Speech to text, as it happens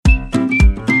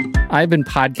I've been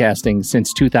podcasting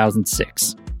since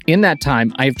 2006. In that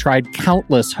time, I've tried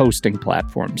countless hosting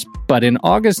platforms, but in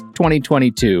August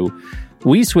 2022,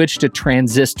 we switched to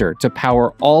Transistor to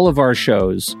power all of our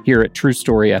shows here at True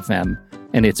Story FM,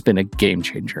 and it's been a game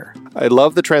changer. I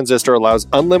love the Transistor allows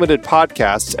unlimited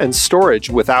podcasts and storage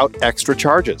without extra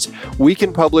charges. We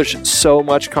can publish so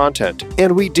much content,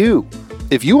 and we do.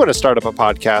 If you want to start up a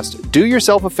podcast, do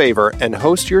yourself a favor and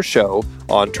host your show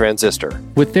on Transistor.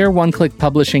 With their one-click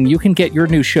publishing, you can get your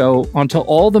new show onto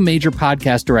all the major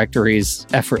podcast directories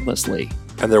effortlessly.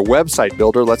 And their website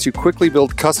builder lets you quickly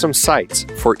build custom sites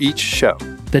for each show.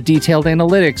 The detailed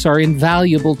analytics are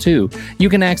invaluable too. You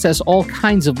can access all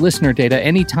kinds of listener data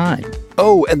anytime.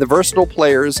 Oh, and the versatile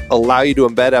players allow you to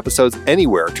embed episodes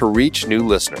anywhere to reach new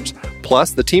listeners.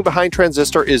 Plus, the team behind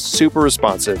Transistor is super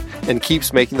responsive and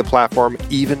keeps making the platform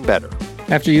even better.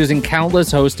 After using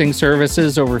countless hosting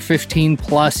services over 15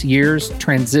 plus years,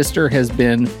 Transistor has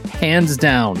been, hands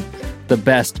down, the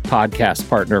best podcast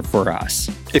partner for us.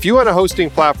 If you want a hosting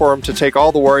platform to take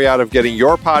all the worry out of getting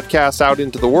your podcast out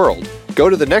into the world, go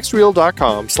to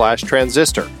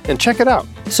thenextreel.com/transistor and check it out.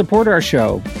 Support our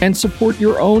show and support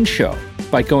your own show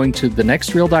by going to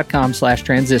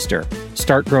thenextreel.com/transistor.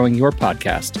 Start growing your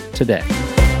podcast today.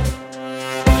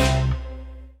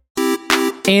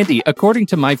 Andy, according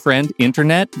to my friend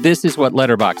Internet, this is what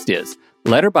Letterboxd is.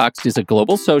 Letterboxd is a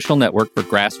global social network for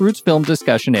grassroots film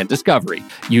discussion and discovery.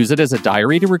 Use it as a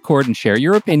diary to record and share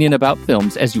your opinion about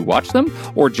films as you watch them,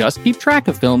 or just keep track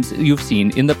of films you've seen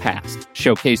in the past.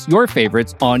 Showcase your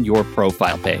favorites on your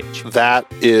profile page. That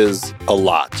is a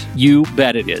lot. You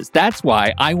bet it is. That's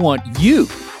why I want you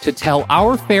to tell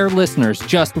our fair listeners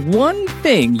just one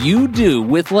thing you do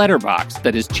with Letterboxd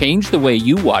that has changed the way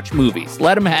you watch movies.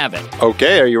 Let them have it.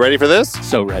 Okay, are you ready for this?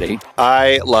 So ready.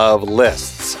 I love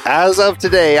lists. As of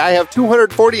today, I have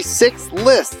 246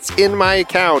 lists in my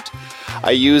account.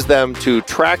 I use them to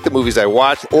track the movies I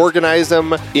watch, organize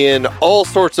them in all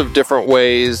sorts of different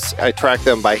ways. I track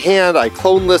them by hand. I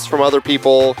clone lists from other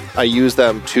people. I use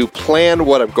them to plan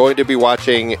what I'm going to be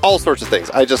watching, all sorts of things.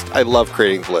 I love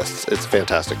creating lists. It's a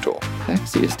fantastic tool.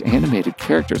 Sexiest animated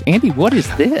characters. Andy, what is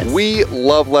this? We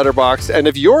love Letterboxd, and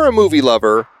if you're a movie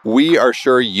lover, we are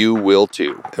sure you will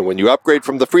too. And when you upgrade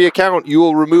from the free account, you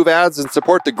will remove ads and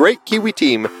support the great Kiwi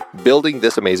team building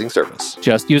this amazing service.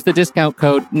 Just use the discount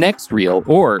code NEXTREEL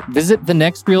or visit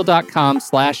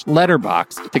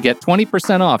thenextreel.com/letterboxd to get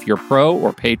 20% off your pro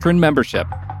or patron membership.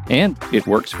 And it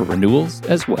works for renewals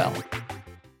as well.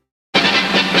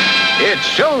 It's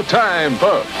showtime,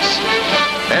 folks.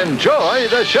 Enjoy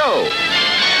the show.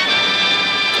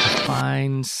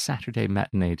 Fine Saturday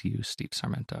matinee to you, Steve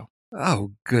Sarmento.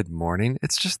 Oh, good morning.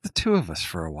 It's just the two of us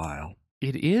for a while.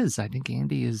 It is. I think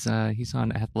Andy is, he's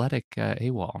on athletic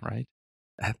AWOL, right?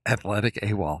 Athletic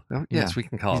AWOL. Oh, yes, Yeah. we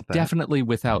can call He's it that. definitely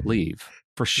without leave,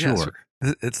 for sure.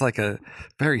 Yes, it's like a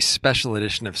very special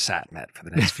edition of SatMat for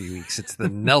the next few weeks. It's the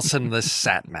Nelson-less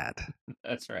SatMat.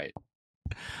 That's right.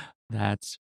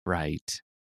 That's right.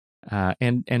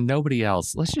 And nobody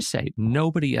else, let's just say,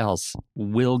 nobody else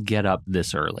will get up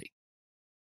this early.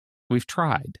 We've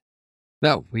tried.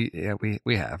 No, we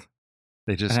have.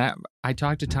 They just... And I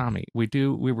talked to Tommy. We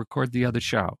record the other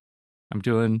show. I'm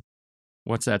doing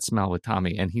What's That Smell with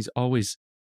Tommy, and he's always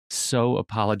so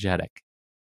apologetic.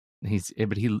 He's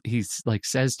like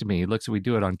says to me, we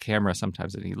do it on camera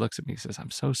sometimes, and he looks at me, he says, "I'm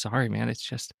so sorry, man. It's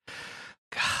just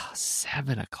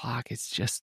 7 o'clock. It's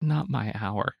just not my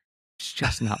hour. It's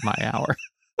just not my hour."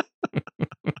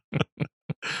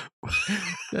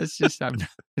 That's just,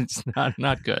 it's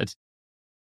not good.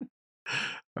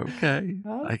 Okay.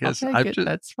 I guess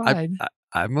that's fine.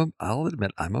 I'll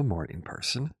admit I'm a morning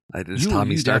person. Does You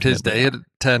Tommy start his day definitely at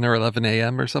 10 or 11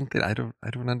 a.m. or something? I don't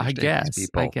understand these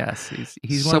people. I guess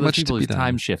he's So one of those much to people be who's done.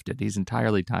 time shifted. He's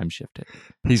entirely time shifted.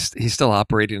 He's still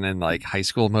operating in like high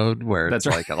school mode where That's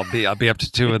it's right. like I'll be up to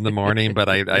 2 in the morning, but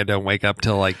I don't wake up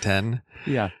till like 10.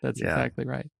 Yeah, that's Yeah. exactly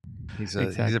right. He's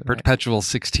Exactly a right. perpetual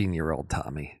 16-year-old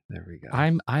Tommy. There we go.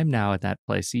 I'm now at that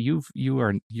place. See,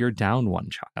 you're down one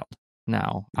child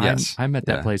now. Yes. I'm at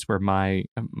that Yeah. place where my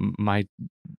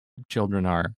children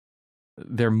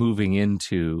they're moving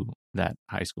into that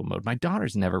high school mode. My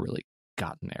daughter's never really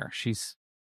gotten there. She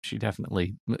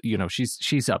definitely,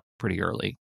 she's up pretty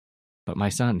early. But my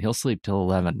son, he'll sleep till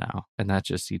 11 now, and that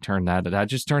just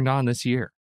turned on this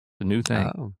year. The new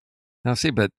thing. Oh. Now,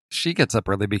 see, but she gets up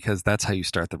early because that's how you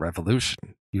start the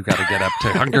revolution. You got to get up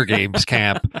to Hunger Games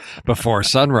camp before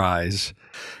sunrise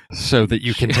so that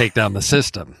you can take down the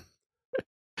system.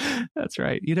 That's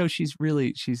right. She's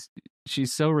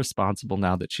so responsible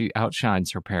now that she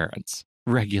outshines her parents.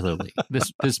 regularly.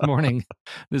 This morning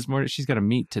she's got to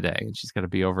meet today, and she's got to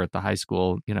be over at the high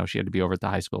school. She had to be over at the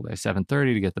high school by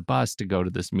 7:30 to get the bus to go to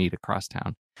this meet across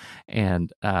town.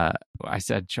 And I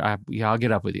said, yeah, I'll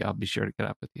get up with you. I'll be sure to get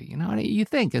up with you. You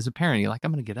think as a parent, you're like,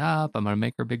 I'm going to get up. I'm going to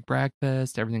make her a big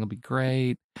breakfast. Everything will be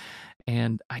great.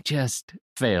 And I just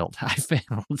failed. I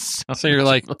failed. So you're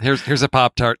like, here's a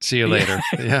Pop-Tart. See you later.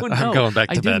 Yeah, Well, I'm going back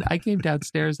to bed. I came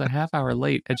downstairs a half hour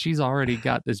late, and she's already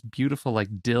got this beautiful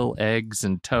like dill eggs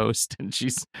and toast, and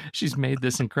she's made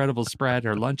this incredible spread.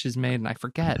 Her lunch is made, and I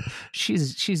forget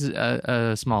she's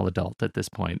a small adult at this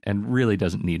point, and really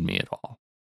doesn't need me at all.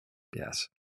 Yes,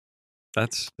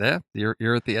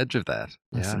 you're at the edge of that.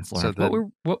 Lessons Yeah.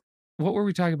 learned. So what were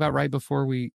we talking about right before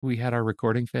we had our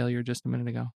recording failure just a minute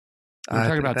ago? We were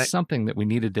talking about something that we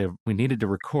needed to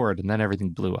record, and then everything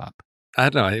blew up. I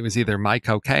don't know. It was either my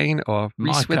cocaine or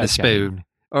Reese Witherspoon.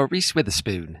 Or Reese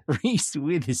Witherspoon. Reese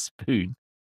Witherspoon.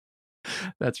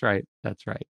 That's right.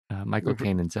 Michael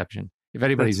Caine Inception. If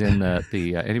anybody's in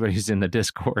the anybody who's in the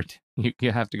Discord,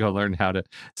 you have to go learn how to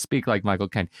speak like Michael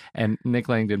Caine. And Nick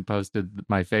Langdon posted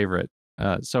my favorite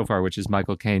so far, which is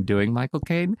Michael Caine doing Michael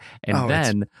Caine, and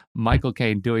then Michael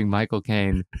Caine doing Michael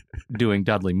Caine doing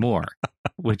Dudley Moore,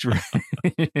 which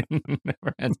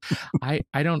never ends. I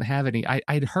don't have any.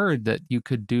 I'd heard that you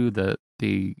could do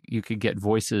you could get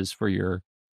voices for your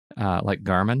like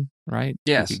Garmin, right?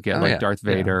 Yes, you could get Darth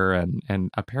Vader and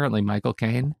apparently Michael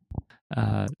Caine.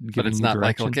 But Giving it's you not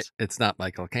directions. It's not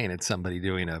Michael Caine. It's somebody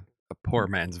doing a poor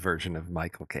man's version of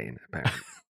Michael Caine, apparently.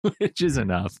 Which is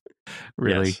enough,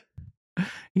 really.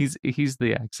 Yes. He's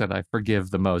the accent I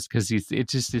forgive the most because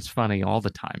it's funny all the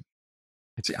time.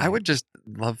 See, I would just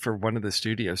love for one of the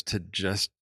studios to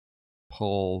just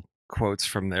pull quotes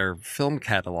from their film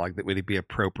catalog that would be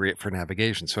appropriate for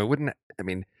navigation. So it wouldn't. I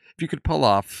mean, if you could pull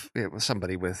off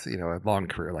somebody with a long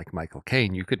career like Michael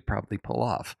Caine, you could probably pull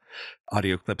off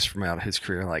audio clips from out his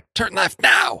career, like "Turn left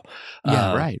now."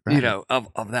 Yeah, right.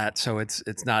 Of that. So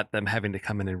it's not them having to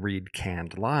come in and read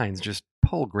canned lines. Just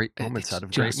pull great moments out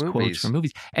of great movies. Quotes from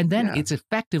movies, and then it's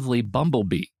effectively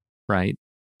Bumblebee, right?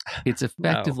 It's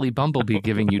effectively Bumblebee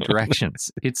giving you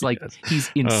directions. It's like he's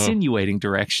insinuating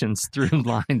directions through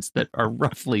lines that are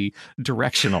roughly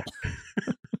directional.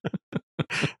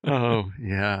 Oh,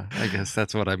 yeah. I guess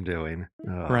that's what I'm doing.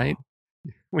 Oh. Right?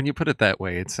 When you put it that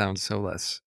way, it sounds so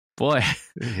less. Boy,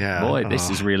 yeah. This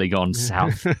has really gone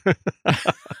south.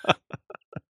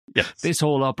 Yes. This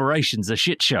whole operation's a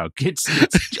shit show. It's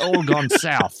all gone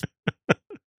south.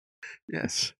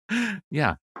 Yes.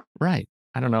 Yeah, right.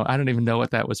 I don't know. I don't even know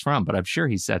what that was from, but I'm sure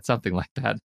he said something like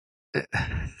that.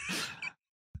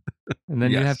 And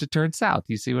then you have to turn south.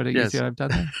 You see what I've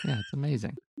done there? Yeah, it's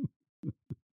amazing.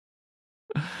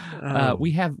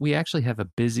 We actually have a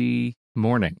busy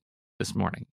morning this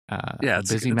morning.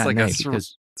 It's busy like matinee a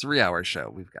 3-hour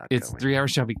show we've got. It's a 3-hour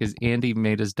show because Andy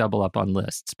made us double up on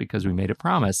lists because we made a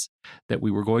promise that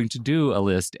we were going to do a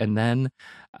list, and then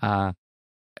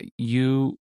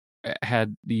you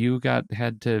had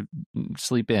to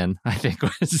sleep in. I think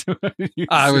was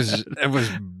I was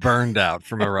burned out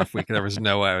from a rough week. There was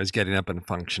no way I was getting up and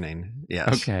functioning.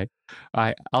 Yes. Okay.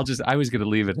 I was going to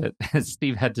leave it at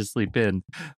Steve had to sleep in.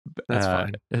 That's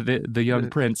fine. The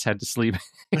young prince had to sleep.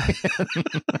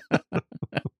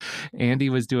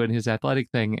 Andy was doing his athletic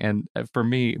thing, and for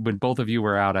me, when both of you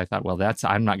were out, I thought, well,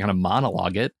 I'm not going to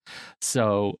monologue it.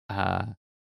 So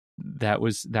that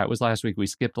was last week. We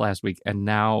skipped last week, and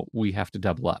now we have to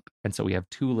double up, and so we have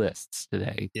 2 lists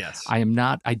today. Yes. I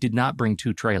did not bring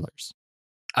 2 trailers.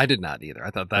 I did not either. I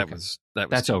thought that's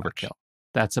overkill. Much.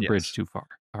 That's a bridge too far.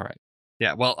 All right.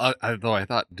 Yeah. Well, although I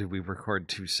thought, did we record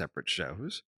 2 separate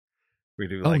shows? We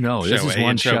do this is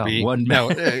one show.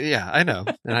 Yeah, I know.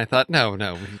 And I thought, no,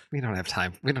 we don't have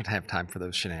time. We don't have time for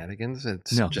those shenanigans.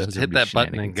 It's just hit that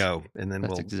button and go, and then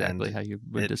that's exactly how you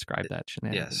would describe that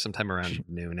shenanigans. Yes, sometime around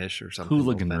noonish or something.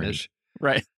 Hooliganry,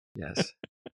 right? Yes.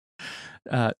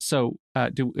 So,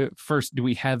 do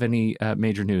we have any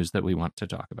major news that we want to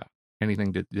talk about?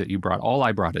 Anything that you brought? All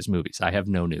I brought is movies. I have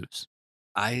no news.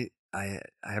 I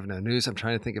have no news. I'm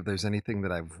trying to think if there's anything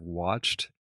that I've watched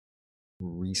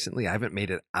recently. I haven't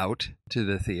made it out to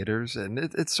the theaters, and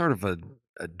it's sort of a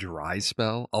dry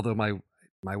spell. Although my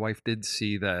wife did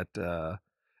see that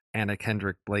Anna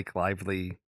Kendrick, Blake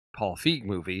Lively, Paul Feig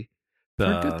movie.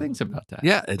 Heard good things about that.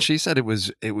 Yeah, and she said it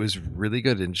was really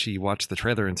good, and she watched the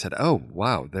trailer and said, "Oh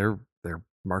wow, they're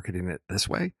marketing it this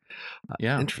way."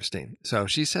 Yeah, interesting. So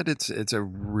she said it's a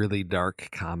really dark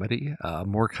comedy,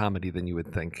 more comedy than you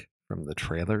would think from the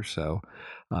trailer. So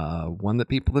one that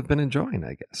people have been enjoying,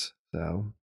 I guess.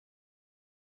 So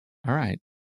all right,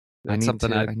 I need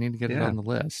to get it on the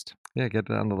list. Yeah, get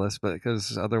it on the list, but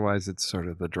because otherwise it's sort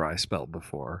of the dry spell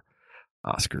before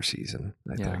Oscar season,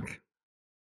 I Yeah. think.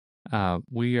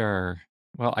 We are,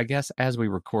 well, I guess as we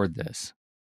record this,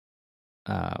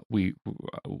 we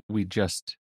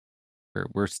just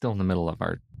we're still in the middle of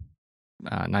our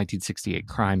 1968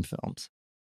 crime films,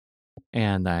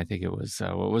 and I think it was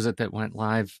what was it that went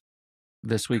live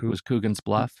this week was Coogan's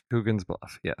Bluff. Coogan's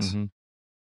Bluff, yes. Hmm.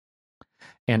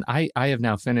 And I have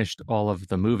now finished all of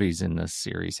the movies in this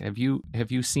series. Have you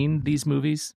seen these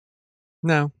movies?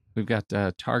 No, We've got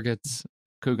Targets,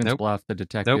 Coogan's nope, Bluff, The nope,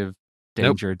 Detective, nope,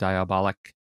 Danger,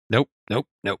 Diabolic. nope.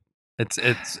 It's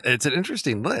an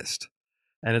interesting list,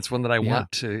 and it's one that I Yeah,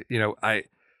 want to.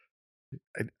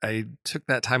 I took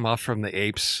that time off from the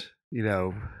apes,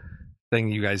 thing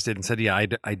you guys did and said, yeah,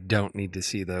 I don't need to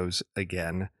see those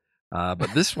again.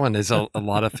 But this one is a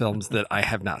lot of films that I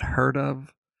have not heard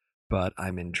of, but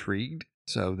I'm intrigued.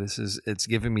 So it's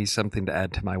giving me something to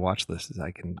add to my watch list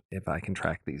if I can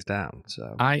track these down.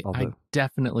 So I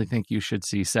definitely think you should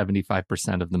see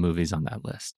 75% of the movies on that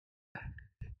list.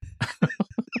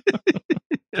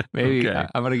 Maybe okay.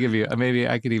 I'm going to give you, maybe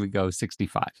I could even go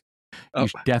 65. Oh,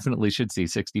 Definitely should see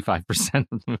 65%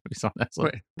 of the movies on that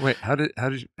list. wait.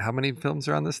 How many films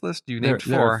are on this list? You There named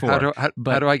four. are four.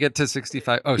 How do I get to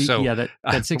 65? Oh, so yeah,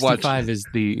 that 65 is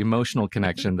the emotional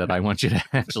connection that I want you to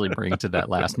actually bring to that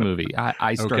last movie.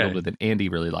 I struggled Okay. with it. Andy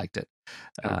really liked it.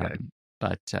 Okay.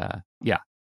 But yeah,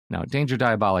 no, Danger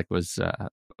Diabolic was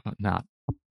not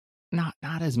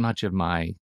as much of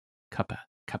my cup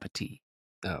of tea.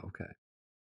 Oh, okay.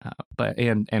 But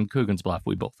and Coogan's Bluff,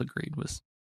 we both agreed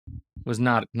was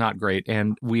not great,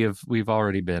 and we've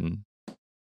already been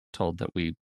told that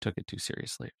we took it too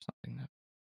seriously or something.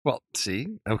 Well, see,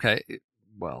 okay.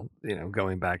 Well,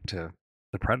 going back to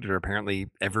The Predator, apparently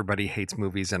everybody hates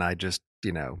movies, and I just,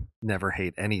 never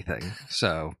hate anything.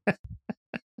 So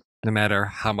no matter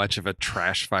how much of a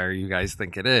trash fire you guys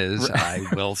think it is, I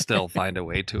will still find a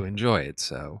way to enjoy it.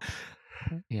 So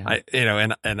Yeah,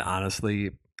 and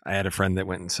honestly, I had a friend that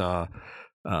went and saw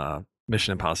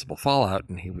Mission Impossible Fallout,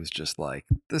 and he was just like,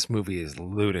 "This movie is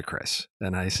ludicrous."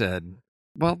 And I said,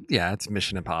 "Well, yeah, it's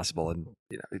Mission Impossible, and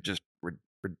it's just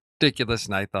ridiculous."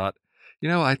 And I thought,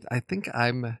 I think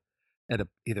I'm at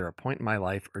either a point in my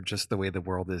life or just the way the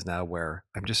world is now, where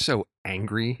I'm just so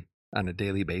angry on a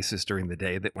daily basis during the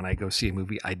day that when I go see a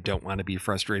movie, I don't want to be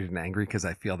frustrated and angry because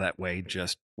I feel that way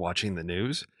just watching the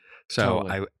news. So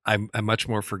totally. I'm much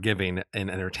more forgiving in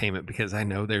entertainment because I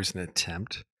know there's an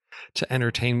attempt to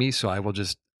entertain me. So I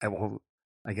will,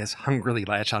 I guess, hungrily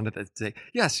latch onto that and say,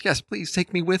 yes, please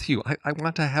take me with you. I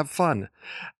want to have fun.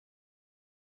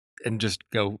 And just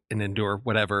go and endure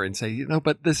whatever and say,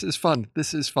 but this is fun.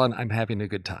 This is fun. I'm having a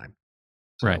good time.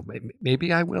 So Right.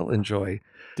 maybe I will enjoy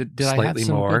Did I have slightly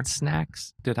some more. good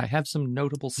snacks? Did I have some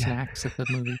notable snacks at the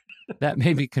movie? That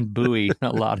maybe can buoy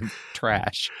a lot of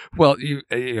trash. Well,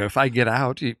 if I get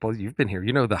out, you've been here.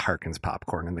 You know the Harkins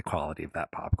popcorn and the quality of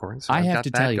that popcorn. So I I've have got to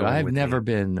that tell you, going I've with never me.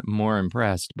 been more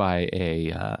impressed by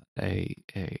a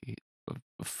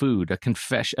food, a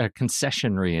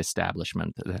concessionary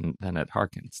establishment than at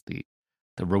Harkins. The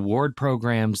reward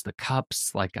programs, the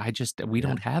cups, like we Yeah.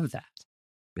 don't have that.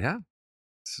 Yeah,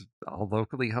 it's all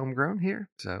locally homegrown here.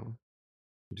 So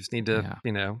you just need to,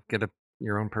 get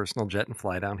your own personal jet and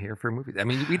fly down here for movies. I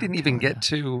mean, we didn't even get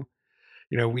to,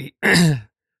 we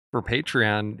for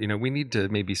Patreon, we need to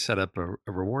maybe set up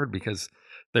a reward because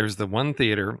there's the one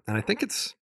theater, and I think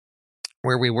it's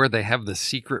where we were. They have the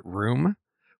secret room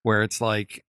where it's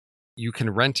like you can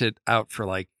rent it out for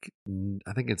like,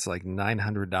 I think it's like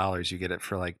 $900. You get it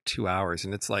for like 2 hours,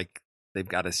 and it's like they've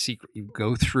got a secret. You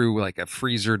go through like a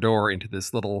freezer door into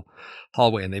this little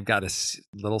hallway, and they've got a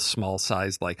little small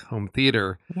sized like home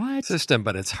theater What? system,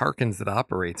 but it's Harkins that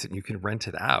operates it, and you can rent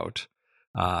it out.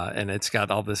 And it's got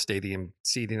all the stadium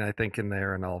seating, I think, in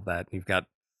there, and all of that. You've got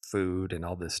food and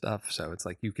all this stuff, so it's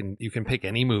like you can pick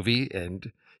any movie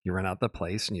and you rent out the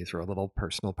place and you throw a little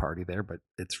personal party there, but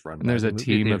it's run And by there's the a movie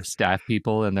team theater. of staff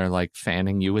people, and they're like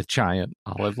fanning you with giant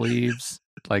olive leaves.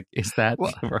 Like, is that?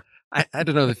 Well, I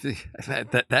don't know if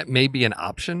that may be an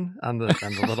option on the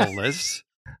little list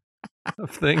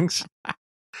of things.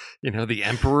 The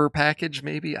Emperor package,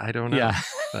 maybe. I don't know. Yeah,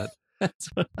 But that's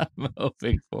what I'm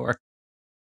hoping for.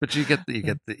 But you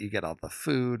get all the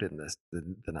food and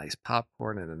the nice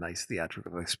popcorn and a nice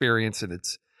theatrical experience, and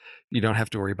you don't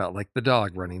have to worry about like the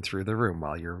dog running through the room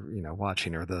while you're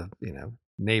watching, or the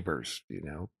neighbors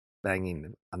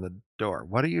banging on the door.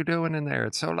 What are you doing in there?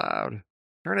 It's so loud.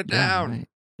 Turn it Yeah, down. right.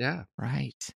 Yeah.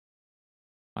 Right.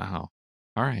 Wow.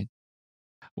 All right.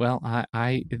 Well,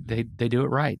 they do it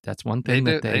right. That's one thing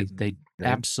that they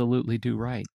absolutely do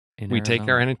right. We take our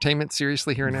Arizona. entertainment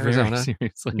seriously here in Very Arizona.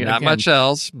 seriously. Not Again, much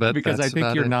else, but because I that's think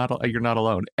about you're it. not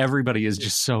alone. Everybody is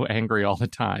just so angry all the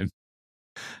time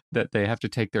that they have to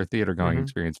take their theater going Mhm.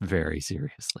 experience very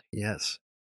seriously. Yes.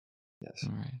 Yes.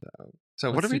 All right. So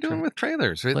what Let's are we do doing with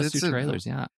trailers? Let's do trailers.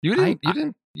 Yeah. You I,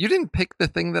 didn't pick the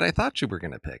thing that I thought you were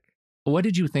going to pick. what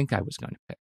did you think I was going to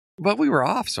pick? Well, we were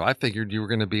off, so I figured you were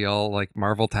going to be all like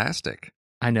Marvel-tastic.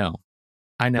 I know.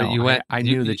 But you went. I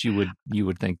knew that you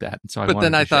would think that, so I But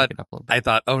wanted then to shake it up a little bit. I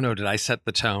thought, oh no, did I set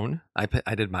the tone? I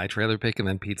did my trailer pick, and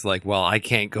then Pete's like, well, I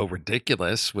can't go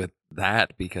ridiculous with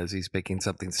that because he's picking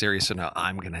something serious. So now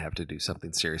I'm going to have to do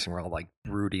something serious, and we're all like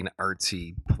brooding,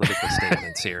 artsy political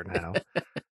statements here now.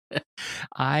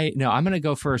 I'm going to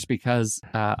go first because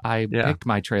I picked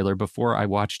my trailer before I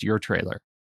watched your trailer.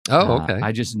 Oh, okay.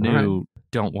 I just knew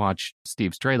don't watch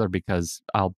Steve's trailer because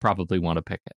I'll probably want to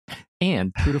pick it.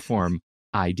 And true to form,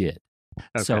 I did.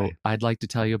 Okay. So I'd like to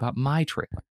tell you about my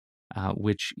trailer,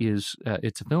 which is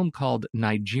it's a film called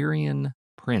Nigerian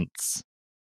Prince,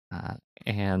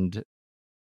 and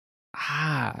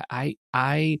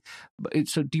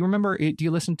so do you remember? Do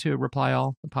you listen to Reply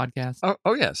All, the podcast?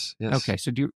 Oh yes. Okay, so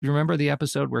do you remember the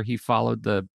episode where he followed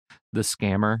the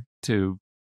scammer to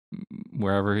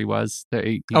wherever he was?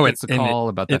 He gets a call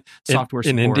about the software support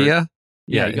in India.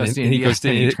 Yeah, he goes to India. He goes to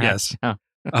and India. tracks Yes.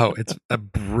 Oh, it's a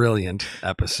brilliant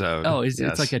episode. Oh, it's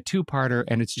like a two-parter,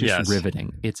 and it's just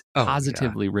riveting. It's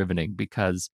positively riveting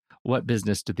because what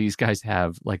business do these guys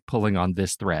have like pulling on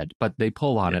this thread? But they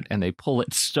pull on it, and they pull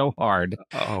it so hard,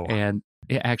 and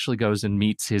it actually goes and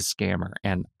meets his scammer.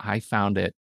 And I found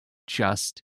it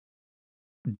just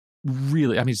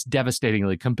really, I mean, it's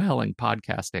devastatingly compelling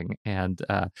podcasting. And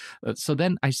so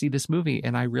then I see this movie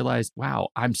and I realized, wow,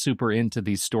 I'm super into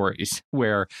these stories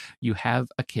where you have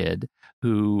a kid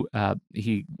who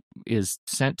he is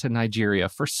sent to Nigeria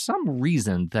for some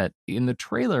reason that in the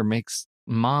trailer makes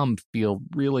mom feel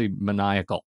really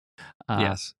maniacal.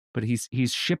 Yes. But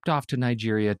he's shipped off to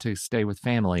Nigeria to stay with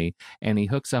family, and he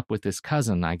hooks up with this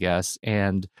cousin, I guess,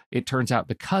 and it turns out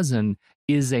the cousin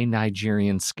is a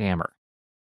Nigerian scammer.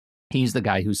 He's the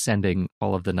guy who's sending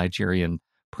all of the Nigerian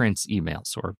prince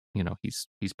emails, or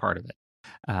he's part of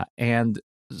it. And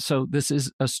so this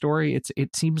is a story.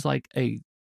 It seems like a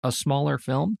smaller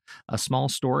film, a small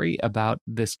story about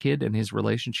this kid and his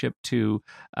relationship to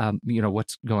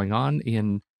what's going on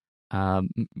in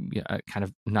kind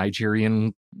of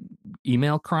Nigerian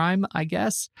email crime, I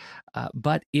guess.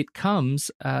 But it comes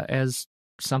as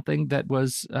something that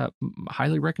was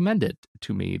highly recommended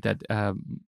to me. That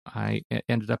I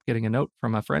ended up getting a note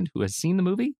from a friend who has seen the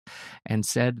movie and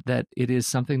said that it is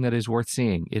something that is worth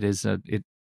seeing. It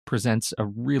presents a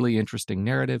really interesting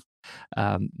narrative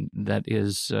that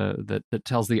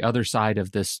tells the other side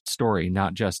of this story,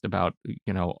 not just about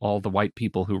all the white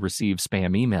people who receive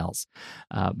spam emails,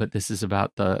 but this is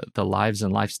about the lives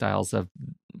and lifestyles of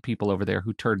people over there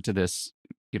who turn to this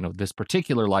this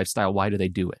particular lifestyle. Why do they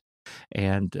do it?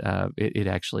 And it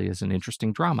actually is an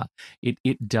interesting drama.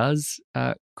 It does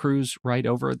cruise right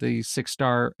over the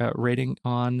 6-star rating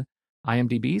on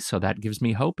IMDb, so that gives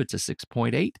me hope. It's a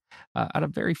 6.8 out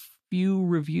of very few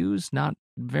reviews. Not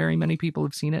very many people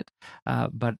have seen it,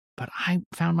 but I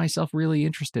found myself really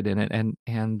interested in it.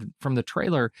 And from the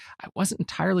trailer, I wasn't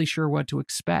entirely sure what to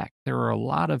expect. There are a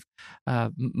lot of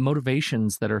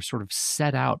motivations that are sort of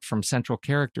set out from central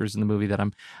characters in the movie that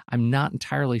I'm not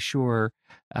entirely sure,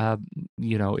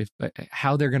 if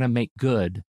how they're going to make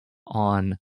good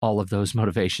on all of those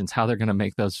motivations, how they're going to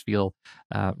make those feel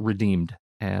redeemed.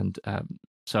 And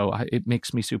so it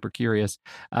makes me super curious.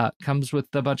 Comes with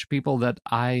a bunch of people that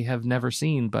I have never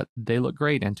seen, but they look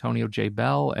great. Antonio J.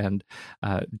 Bell and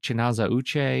Chinaza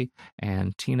Uche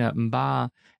and Tina Mba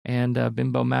and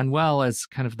Bimbo Manuel as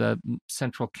kind of the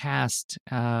central cast.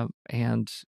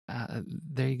 And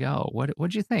there you go.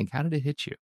 What'd you think? How did it hit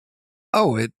you?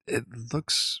 Oh, it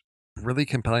looks really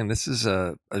compelling. This is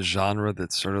a genre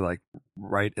that's sort of like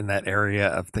right in that area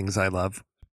of things I love.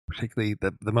 Particularly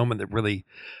the moment that really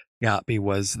got me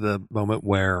was the moment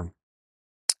where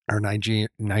our Nigerian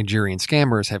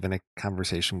scammer is having a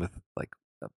conversation with like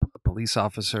a police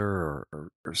officer or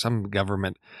some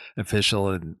government official,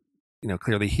 and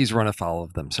clearly he's run afoul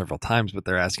of them several times, but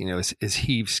they're asking, is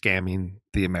he scamming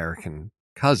the American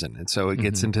cousin? And so it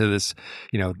gets into this,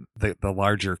 the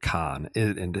larger con,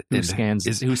 and who scams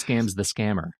the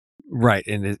scammer. Right.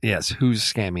 And yes, who's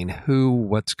scamming who,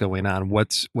 what's going on,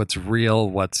 what's real,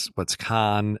 what's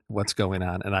con, what's going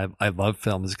on. And I love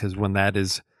films because when that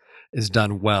is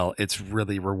done well, it's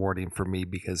really rewarding for me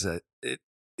because it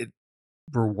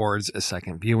rewards a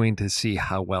second viewing to see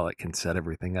how well it can set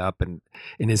everything up, and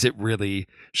is it really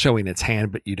showing its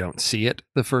hand but you don't see it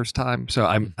the first time. So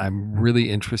I'm really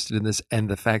interested in this, and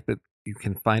the fact that you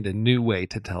can find a new way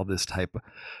to tell this type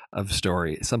of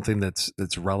story, something that's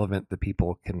relevant that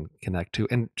people can connect to,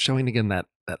 and showing again that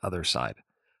other side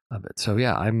of it. So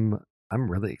yeah, I'm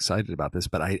really excited about this,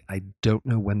 but I don't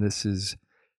know when this is.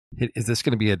 Is this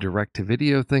going to be a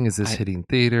direct-to-video thing? Is this hitting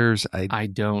theaters? I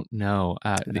don't know.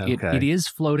 Okay. It is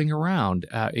floating around.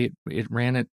 It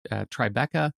ran at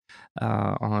Tribeca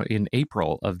in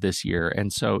April of this year,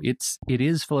 and so it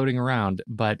is floating around.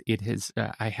 But it has.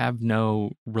 I have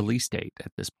no release date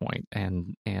at this point,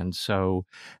 and so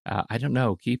I don't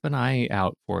know. Keep an eye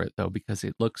out for it though, because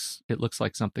it looks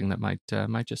like something that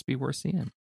might just be worth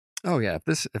seeing. Oh yeah, if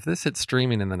this hits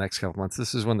streaming in the next couple months,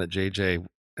 this is one that JJ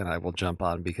and I will jump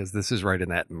on, because this is right in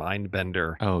that mind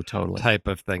bender Oh, totally. type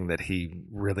of thing that he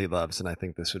really loves, and I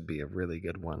think this would be a really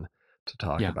good one to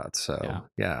talk Yeah. about. So Yeah.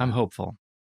 yeah, I'm hopeful.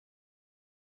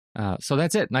 So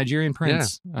that's it. Nigerian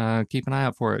Prince. Keep an eye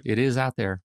out for it. It is out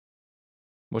there.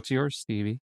 What's yours,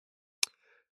 Stevie?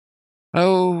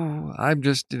 Oh, I'm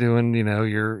just doing,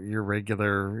 your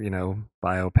regular,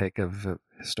 biopic of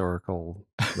historical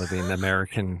living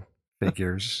American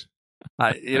figures.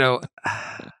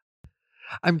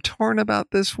 I'm torn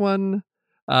about this one.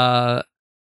 A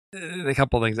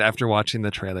couple things after watching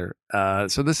the trailer.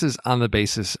 So this is On the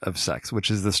Basis of Sex,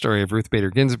 which is the story of Ruth Bader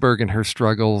Ginsburg and her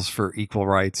struggles for equal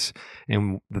rights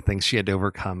and the things she had to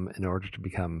overcome in order to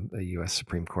become a U.S.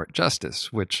 Supreme Court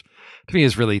justice, which to me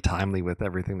is really timely with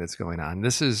everything that's going on.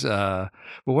 This is, but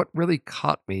what really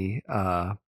caught me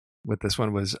with this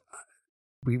one was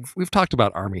we've talked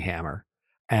about Army Hammer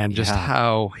and just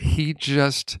how he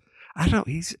just, I don't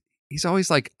know, he's always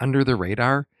like under the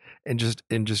radar and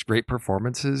just great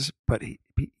performances, but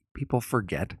people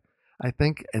forget, I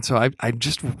think. And so I'm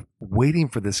just waiting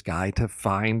for this guy to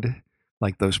find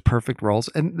like those perfect roles,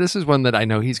 and this is one that I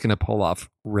know he's going to pull off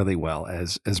really well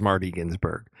as Marty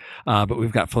Ginsburg. But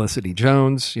we've got Felicity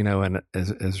Jones, and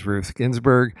as Ruth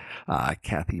Ginsburg,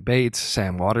 Kathy Bates,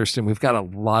 Sam Waterston. We've got a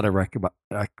lot of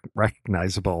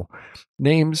recognizable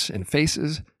names and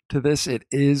faces to this. It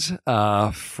is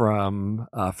from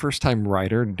first-time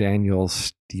writer Daniel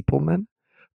Stiepelman.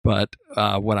 But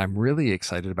what I'm really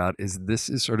excited about is this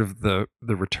is sort of the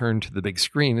return to the big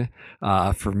screen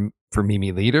for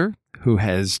Mimi Leader, who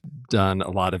has done a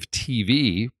lot of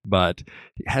TV, but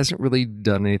hasn't really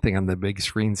done anything on the big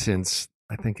screen since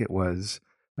I think it was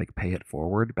like Pay It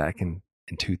Forward back in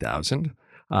 2000.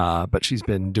 But she's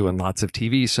been doing lots of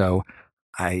TV, so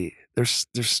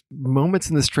there's moments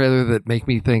in this trailer that make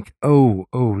me think, oh,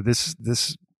 this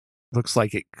looks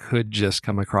like it could just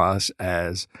come across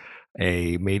as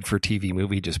a made-for-TV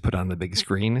movie just put on the big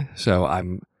screen. So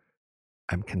I'm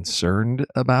concerned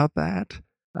about that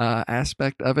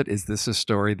aspect of it. Is this a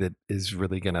story that is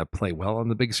really going to play well on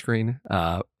the big screen?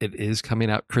 It is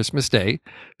coming out Christmas Day,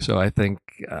 so I think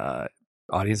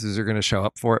audiences are going to show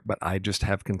up for it, but I just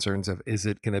have concerns of, is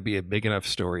it going to be a big enough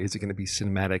story? Is it going to be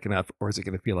cinematic enough? Or is it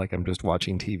going to feel like I'm just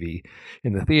watching TV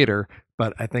in the theater?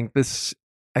 But I think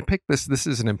I picked this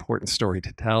is an important story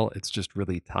to tell. It's just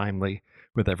really timely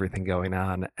with everything going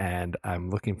on, and I'm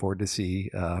looking forward to see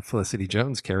Felicity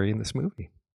Jones carrying this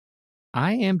movie.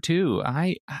 I am too.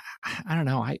 I don't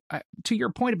know. I to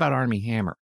your point about Army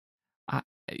Hammer,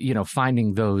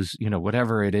 finding those,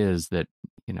 whatever it is that,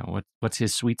 what's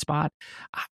his sweet spot.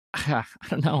 I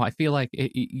don't know. I feel like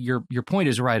your point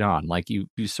is right on. Like you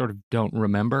sort of don't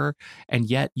remember, and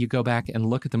yet you go back and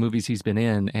look at the movies he's been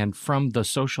in, and from The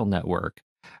Social Network,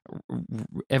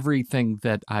 everything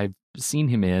that I've seen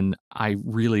him in, I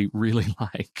really, really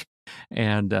like.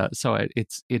 And so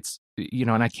it's and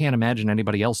I can't imagine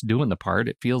anybody else doing the part.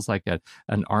 It feels like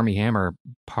an Army Hammer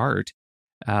part.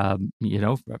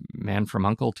 Man from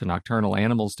Uncle to Nocturnal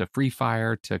Animals to Free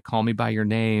Fire to Call Me by Your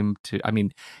Name to,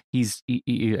 he's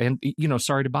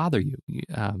Sorry to Bother You,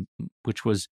 which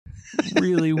was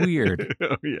really weird,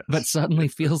 Oh, yes. but suddenly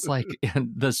feels like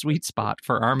the sweet spot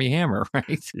for Army Hammer,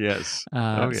 right? Yes.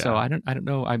 So I don't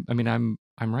know.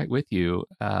 I'm right with you,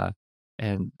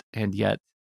 and yet,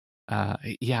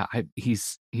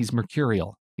 he's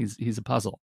mercurial. He's a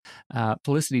puzzle.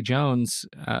 Felicity Jones,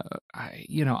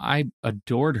 I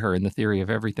adored her in The Theory of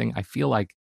Everything. I feel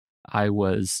like I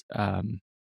was, I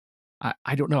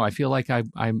don't know. I feel like I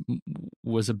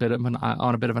was a bit of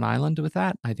on a bit of an island with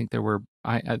that. I think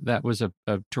that was a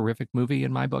terrific movie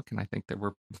in my book, and I think there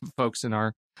were folks in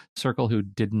our circle who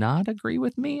did not agree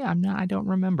with me. I don't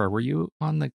remember. Were you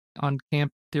on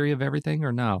Camp Theory of Everything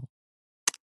or no?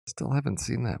 Still haven't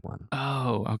seen that one.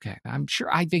 Oh, okay. I'm sure.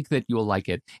 I think that you'll like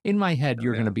it. In my head,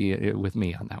 you're yeah. going to be with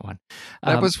me on that one.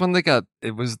 That was when they got.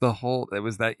 It was the whole. It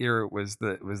was that year. It was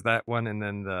that one, and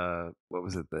then the what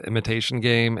was it? The Imitation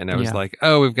Game, and I was Yeah. like,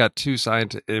 oh, we've got two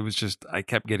scientists. It was just I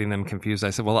kept getting them confused. I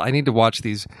said, well, I need to watch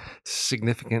these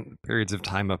significant periods of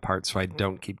time apart so I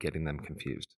don't keep getting them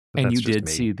confused. But And that's you just did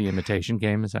me. see The Imitation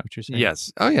Game? Is that what you're saying?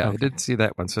 Yes. Oh yeah, I Okay. did see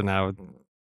that one. So now,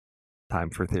 time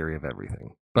for Theory of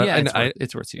Everything. But yeah, and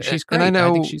it's worth seeing. She's great. And I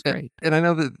know, think she's great. And I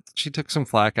know that she took some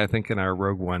flack. I think in our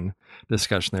Rogue One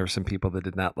discussion, there were some people that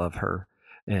did not love her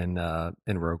in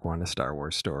Rogue One, a Star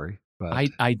Wars story. But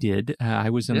I did. I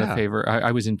was in the Yeah. favor.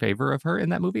 I was in favor of her in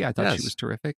that movie. I thought she Yes. was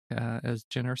terrific as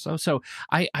Jyn Erso. So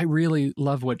I really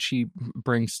love what she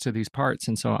brings to these parts,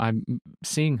 and so I'm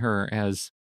seeing her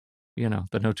as,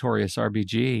 the notorious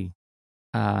RBG.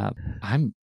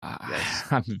 I'm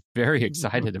Yes. I'm very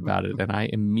excited about it, and I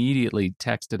immediately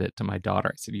texted it to my daughter.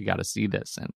 I said, "You got to see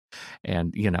this,"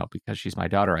 and because she's my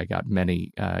daughter, I got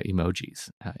many emojis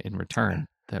in return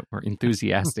that were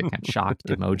enthusiastic and shocked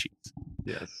emojis.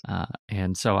 Yes.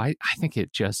 And so I think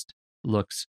it just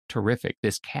looks terrific.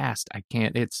 This cast, I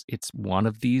can't. It's one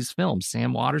of these films.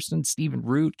 Sam Waterston, Stephen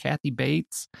Root, Kathy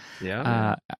Bates.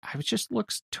 Yeah. It just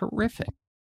looks terrific.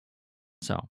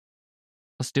 So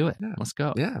let's do it. Yeah. Let's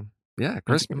go. Yeah. Yeah. When's it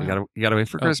Christmas. come You out? gotta wait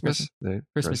for Oh, Christmas.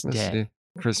 Christmas Day.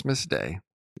 Yeah. Christmas Day.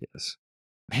 Yes.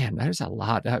 Man, there's a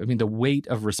lot. I mean, the weight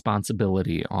of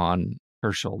responsibility on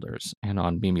her shoulders and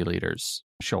on Mimi Leader's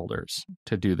shoulders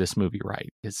to do this movie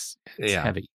right is Yeah.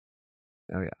 heavy.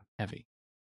 Oh yeah. Heavy.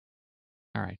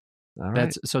 All right. All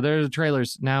right. So there are the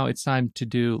trailers. Now it's time to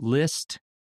do list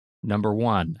number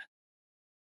 1.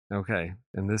 Okay.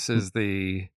 And this is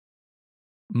the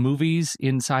Movies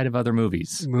inside of other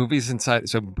movies. movies inside.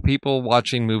 So people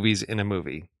watching movies in a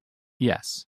movie.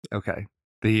 Yes. Okay.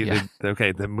 Yeah.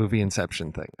 The movie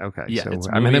Inception thing. Okay. Yeah, So it's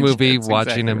I'm in a movie it's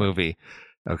watching exactly a right. movie.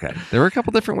 Okay. There were a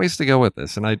couple different ways to go with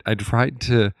this, and I tried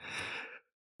to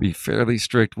be fairly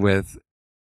strict with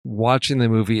watching the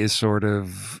movie is sort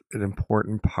of an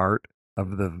important part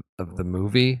of the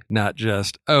movie, not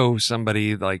just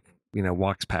somebody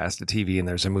walks past a TV and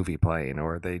there's a movie playing,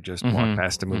 or they just walk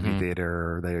past a movie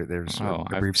theater, or there's a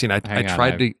brief scene. I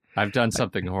tried to. I've done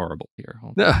something horrible here.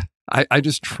 I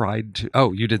just tried to.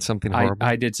 Oh, you did something horrible.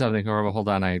 I did something horrible. Hold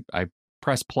on. I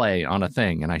pressed play on a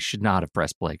thing, and I should not have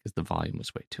pressed play because the volume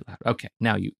was way too loud. Okay,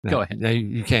 now you go ahead. No,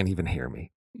 you can't even hear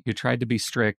me. You tried to be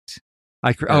strict.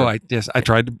 I tried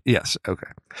to. Yes,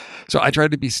 okay. So I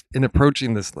tried to be in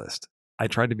approaching this list. I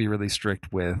tried to be really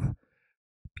strict with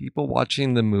people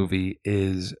watching the movie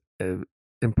is an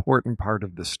important part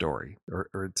of the story, or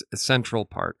it's a central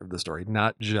part of the story,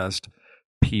 not just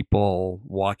people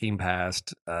walking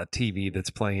past a TV that's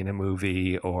playing a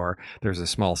movie, or there's a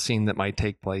small scene that might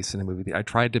take place in a movie. I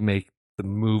tried to make the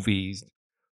movies,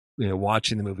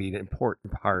 watching the movie, an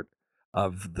important part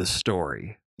of the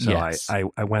story. So Yes. I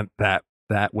went that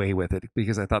way with it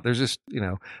because I thought there's just,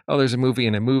 there's a movie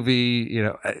in a movie,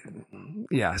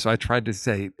 yeah. So I tried to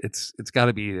say it's got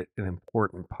to be an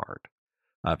important part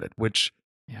of it, which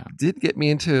did get me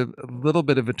into a little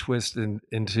bit of a twist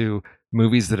into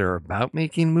movies that are about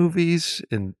making movies,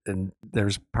 and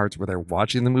there's parts where they're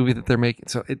watching the movie that they're making.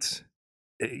 So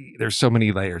there's so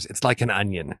many layers. It's like an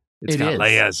onion. It's got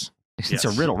layers. It's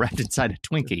a riddle wrapped inside a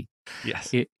Twinkie.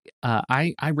 Yes.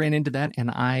 I ran into that, and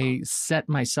I set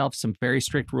myself some very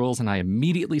strict rules, and I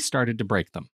immediately started to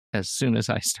break them as soon as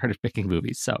I started picking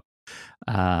movies. So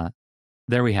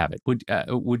there we have it.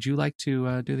 Would you like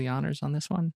to do the honors on this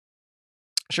one?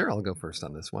 Sure, I'll go first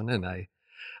on this one, and I'm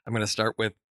going to start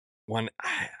with one.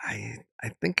 I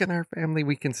think in our family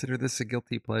we consider this a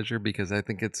guilty pleasure because I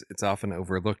think it's often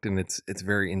overlooked and it's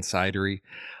very insidery.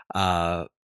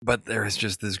 But there is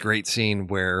just this great scene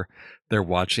where they're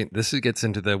watching. This gets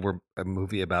into a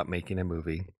movie about making a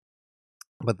movie,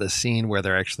 but the scene where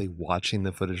they're actually watching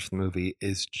the footage from the movie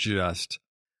is just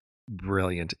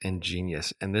brilliant and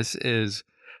genius. And this is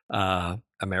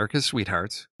America's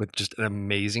Sweethearts with just an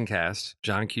amazing cast: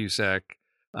 John Cusack,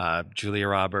 Julia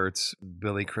Roberts,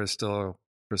 Billy Crystal,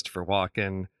 Christopher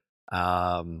Walken,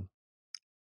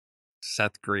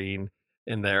 Seth Green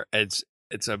in there. It's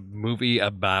a movie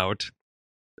about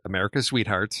America's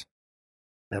Sweethearts,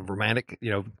 a romantic,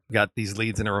 got these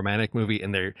leads in a romantic movie,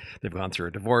 and they've gone through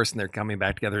a divorce and they're coming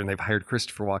back together, and they've hired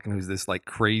Christopher Walken, who's this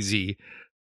crazy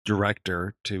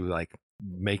director, to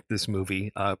make this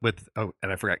movie with and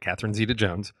I forgot Catherine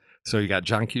Zeta-Jones. So you got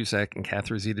John Cusack and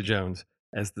Catherine Zeta-Jones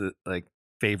as the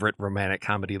favorite romantic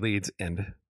comedy leads,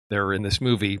 and they're in this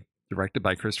movie directed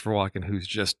by Christopher Walken, who's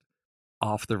just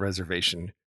off the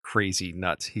reservation, crazy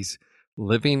nuts. He's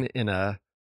living in the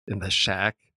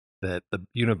shack that the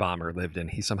Unabomber lived in.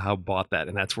 He somehow bought that,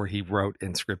 and that's where he wrote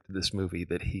and scripted this movie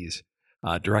that he's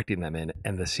directing them in.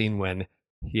 And the scene when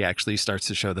he actually starts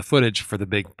to show the footage for the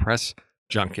big press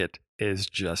junket is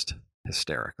just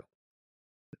hysterical.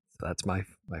 So that's my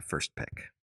first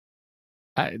pick.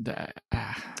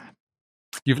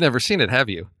 You've never seen it, have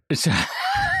you?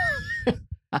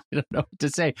 I don't know what to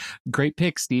say. Great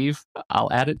pick, Steve.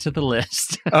 I'll add it to the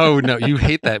list. Oh, no. You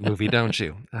hate that movie, don't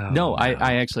you? Oh, no,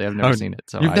 I actually have never seen it.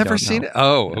 So you've I never don't seen know. it?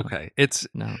 Oh, No. okay. It's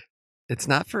No.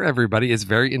 not for everybody. It's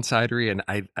very insidery, and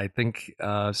I think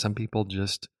some people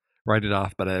just write it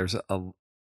off, but there's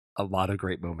a lot of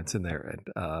great moments in there.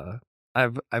 And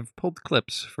I've pulled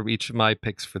clips from each of my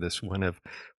picks for this one of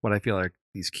what I feel like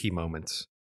these key moments.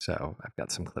 So I've got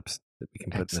some clips that we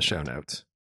can put in the show notes.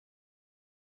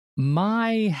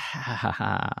 My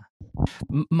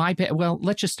pick. Well,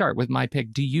 let's just start with my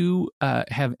pick. Do you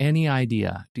have any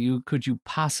idea? Could you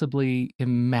possibly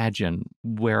imagine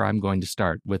where I'm going to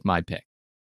start with my pick,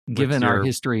 given our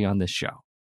history on this show?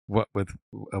 What, with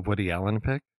a Woody Allen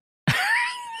pick?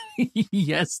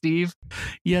 Yes, Steve.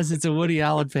 Yes, it's a Woody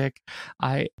Allen pick.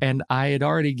 I had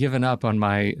already given up on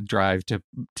my drive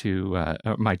to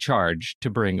my charge to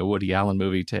bring a Woody Allen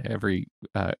movie to every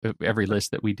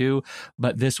list that we do,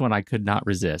 but this one I could not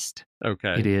resist.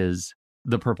 Okay, it is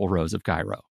The Purple Rose of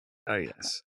Cairo. Oh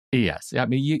yes, yes. I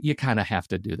mean, you kind of have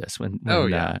to do this when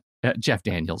Jeff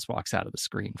Daniels walks out of the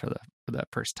screen for the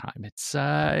first time. It's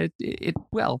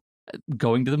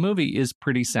going to the movie is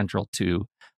pretty central to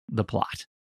the plot.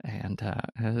 And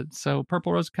so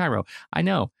Purple Rose of Cairo. I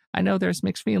know there's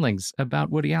mixed feelings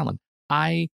about Woody Allen.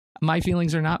 My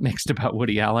feelings are not mixed about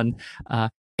Woody Allen,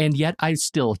 and yet I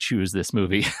still choose this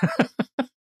movie.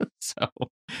 So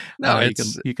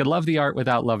you can love the art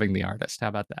without loving the artist. How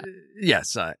about that?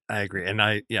 Yes, I agree.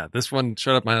 And this one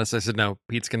showed up my list. I said, no,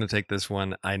 Pete's going to take this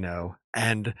one. I know.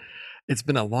 And it's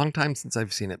been a long time since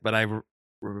I've seen it, but I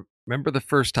remember the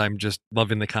first time just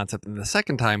loving the concept, and the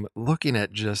second time looking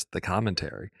at just the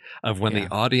commentary of when the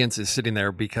audience is sitting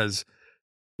there, because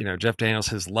Jeff Daniels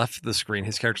has left the screen,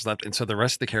 his character's left, and so the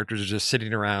rest of the characters are just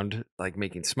sitting around like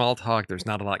making small talk. There's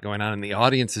not a lot going on, and the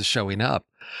audience is showing up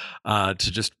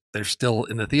they're still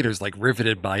in the theaters, like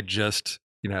riveted by just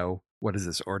what is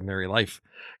this ordinary life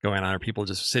going on, or people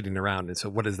just sitting around. And so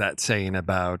what is that saying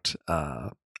about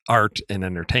art and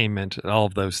entertainment and all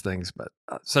of those things? But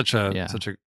such a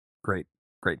great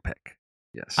pick.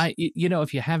 Yes.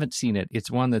 If you haven't seen it, it's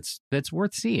one that's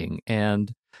worth seeing.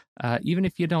 And even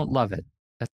if you don't love it,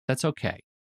 that's okay.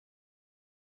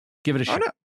 Give it a shot.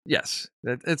 No. Yes.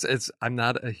 It's I'm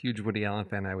not a huge Woody Allen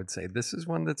fan. I would say this is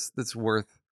one that's worth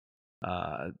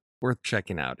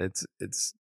checking out.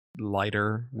 It's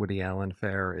lighter Woody Allen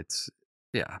fare. It's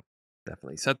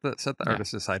definitely set the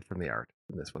artist aside from the art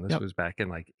in this one. This was back in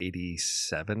like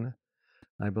 87,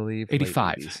 I believe.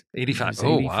 85. 85.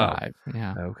 Oh, 85. Wow.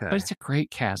 Yeah. Okay. But it's a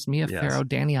great cast. Mia Farrow,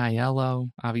 Danny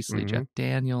Aiello, obviously Jeff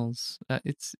Daniels.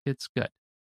 It's good.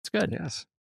 It's good. Yes.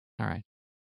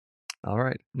 All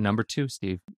right. Number 2,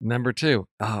 Steve. Number 2.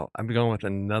 Oh, I'm going with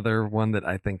another one that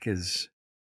I think is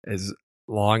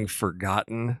long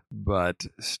forgotten, but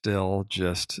still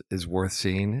just is worth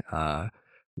seeing.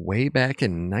 Way back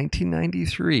in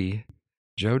 1993,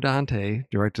 Joe Dante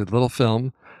directed a little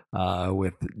film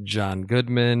with John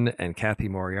Goodman and Kathy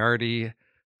Moriarty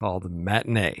called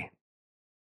Matinée.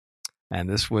 And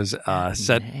this was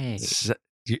set.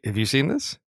 Have you seen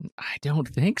this? I don't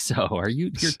think so. You're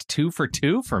 2 for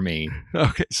 2 for me.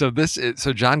 Okay, so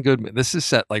John Goodman. This is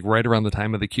set like right around the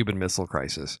time of the Cuban Missile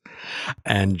Crisis,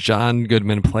 and John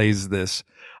Goodman plays this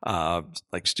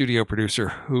like studio producer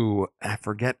who, I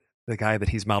forget the guy that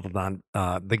he's modeled on.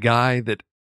 The guy that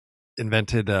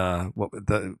invented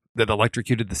that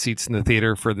electrocuted the seats in the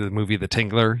theater for the movie The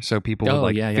Tingler, so people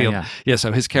would feel.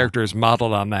 So his character is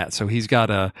modeled on that. So he's got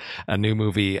a new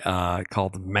movie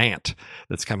called Mant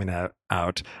that's coming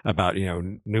out about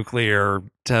nuclear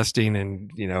testing,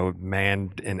 and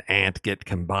man and ant get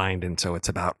combined, and so it's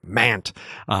about Mant.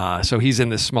 So he's in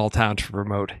this small town to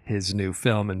promote his new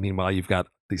film, and meanwhile you've got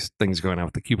these things going on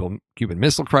with the Cuban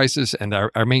Missile Crisis, and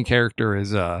our main character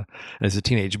is a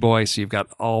teenage boy. So you've got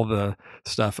all the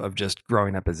stuff of just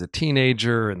growing up as a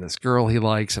teenager and this girl he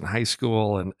likes in high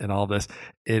school and all this.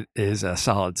 It is a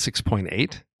solid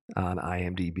 6.8 on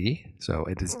IMDb, so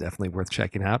it is definitely worth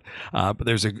checking out. But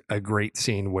there's a great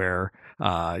scene where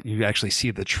you actually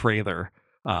see the trailer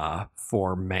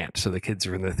for Mant. So the kids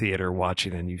are in the theater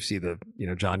watching, and you see the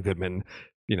John Goodman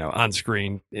on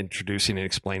screen introducing and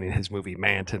explaining his movie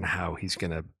Mant and how he's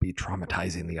going to be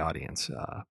traumatizing the audience.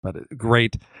 But a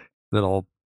great little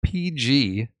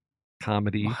PG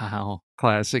comedy Wow.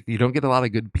 classic. You don't get a lot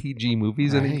of good PG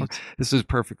movies anymore. Right. This is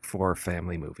perfect for a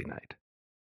family movie night.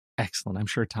 Excellent. I'm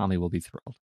sure Tommy will be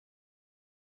thrilled.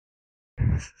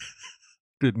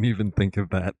 Didn't even think of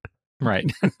that.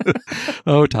 Right.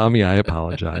 Oh, Tommy, I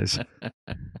apologize.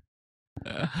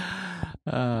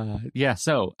 Yeah.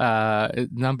 So,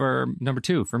 number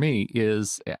two for me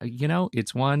is,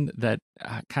 it's one that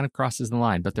kind of crosses the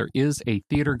line, but there is a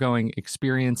theater going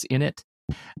experience in it.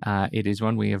 It is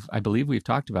one I believe we've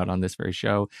talked about on this very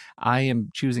show. I am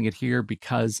choosing it here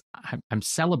because I'm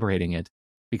celebrating it,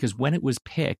 because when it was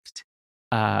picked,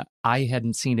 I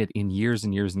hadn't seen it in years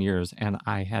and years and years, and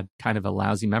I had kind of a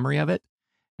lousy memory of it.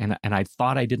 And I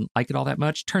thought I didn't like it all that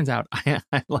much. Turns out I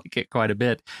like it quite a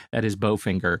bit. That is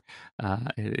Bowfinger.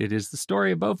 It is the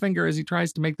story of Bowfinger as he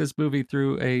tries to make this movie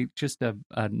through just a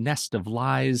nest of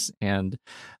lies and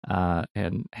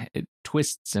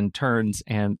twists and turns.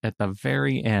 And at the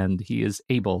very end,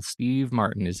 Steve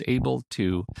Martin is able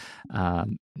to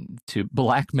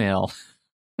blackmail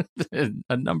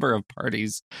a number of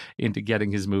parties into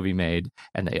getting his movie made,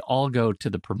 and they all go to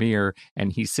the premiere,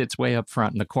 and he sits way up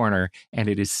front in the corner, and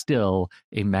it is still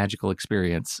a magical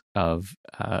experience of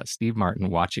Steve Martin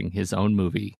watching his own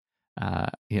movie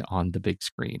on the big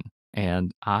screen.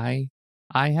 And I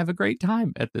have a great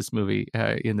time at this movie.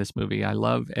 In this movie, I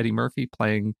love Eddie Murphy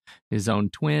playing his own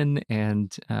twin,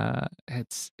 and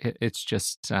it's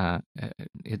just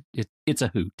it's a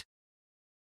hoot.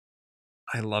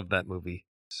 I love that movie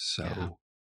so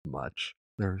much.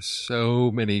 There's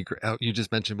so many. You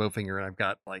just mentioned Bowfinger, and I've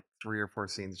got like 3 or 4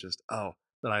 scenes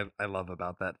that I love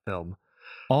about that film.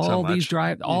 All these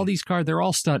cars, they're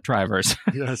all stunt drivers.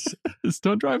 Yes,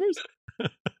 stunt drivers.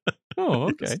 Oh,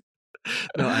 okay.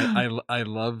 No, I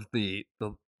love the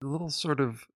little sort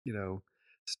of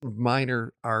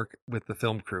minor arc with the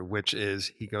film crew, which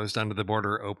is he goes down to the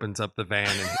border, opens up the van,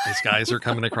 and his guys are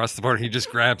coming across the border. He just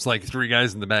grabs like 3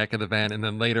 guys in the back of the van, and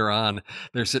then later on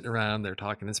they're sitting around, they're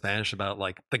talking in Spanish about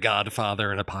like The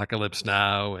Godfather and Apocalypse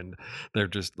Now, and they're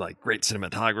just like great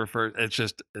cinematographers.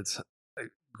 It's a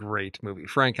great movie.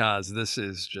 Frank Oz, this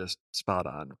is just spot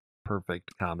on.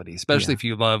 Perfect comedy, especially if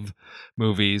you love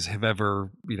movies, have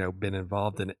ever been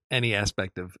involved in any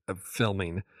aspect of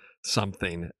filming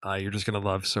something. You're just going to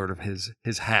love sort of his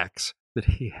hacks that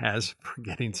he has for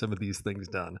getting some of these things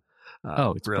done.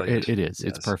 It's brilliant. It is.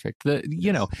 Yes. It's perfect.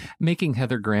 Making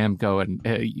Heather Graham go and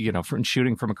from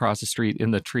shooting from across the street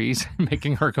in the trees,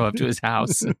 making her go up to his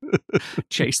house, and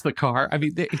chase the car. I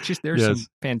mean, there's some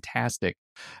fantastic,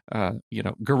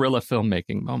 guerrilla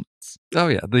filmmaking moments. Oh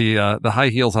yeah, the high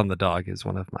heels on the dog is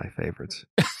one of my favorites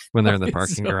when they're in the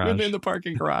parking garage. When they're in the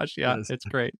parking garage, yeah, Yes. It's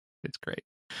great. It's great.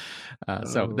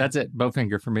 So that's it,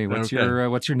 Bowfinger for me. What's Okay.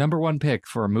 what's your number one pick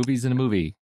for movies in a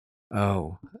movie?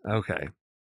 Oh, okay.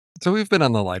 So we've been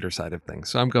on the lighter side of things,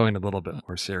 so I'm going a little bit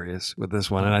more serious with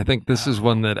this one, and I think this is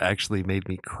one that actually made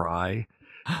me cry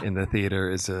in the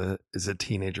theater as a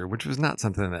teenager, which was not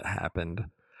something that happened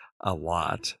a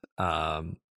lot.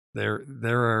 There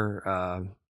are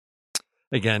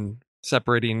again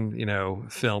separating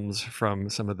films from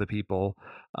some of the people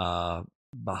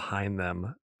behind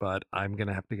them, but I'm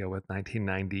gonna have to go with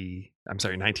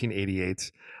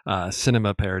 1988's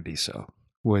Cinema Paradiso,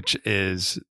 which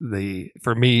is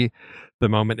for me the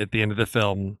moment at the end of the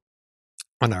film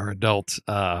when our adult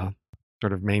sort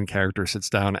of main character sits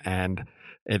down, and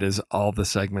it is all the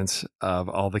segments of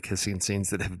all the kissing scenes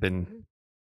that have been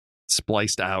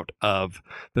spliced out of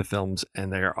the films,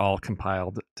 and they are all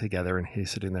compiled together, and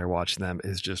he's sitting there watching them.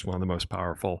 Is just one of the most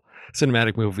powerful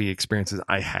cinematic movie experiences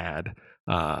I've had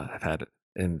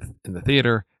in the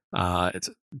theater. It's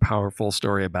a powerful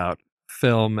story about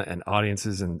film and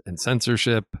audiences and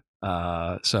censorship.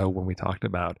 So when we talked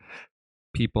about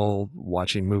people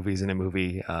watching movies in a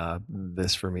movie,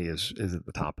 this for me is at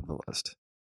the top of the list.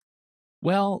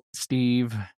 Well,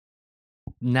 Steve,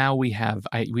 now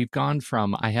we've gone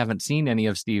from I haven't seen any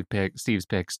of Steve's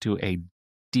picks to a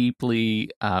deeply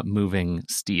moving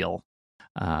steal.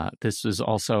 This was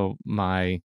also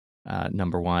my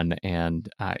number one, and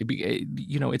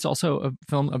it's also a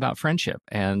film about friendship,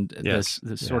 and this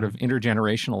sort of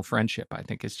intergenerational friendship. I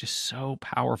think is just so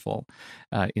powerful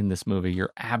in this movie.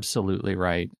 You're absolutely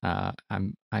right.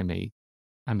 I'm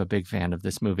a big fan of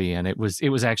this movie, and it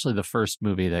was actually the first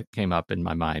movie that came up in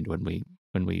my mind when we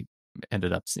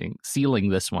ended up sealing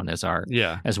this one as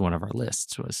one of our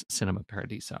lists, was Cinema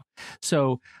Paradiso.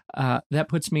 So that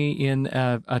puts me in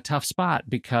a tough spot,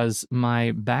 because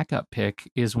my backup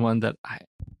pick is one that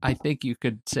I think you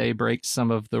could say breaks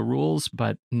some of the rules,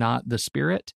 but not the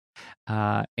spirit.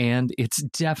 And it's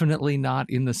definitely not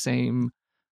in the same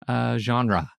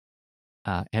genre.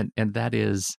 And that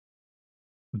is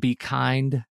Be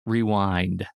Kind,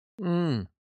 Rewind. Mm,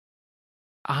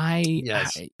 I,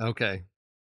 yes. Okay.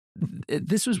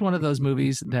 this was one of those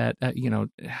movies that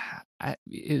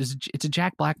it's a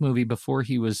Jack Black movie before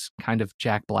he was kind of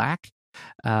Jack Black,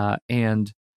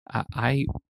 and I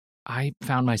I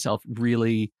found myself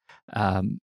really,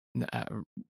 um, uh,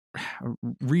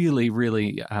 really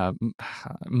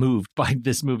moved by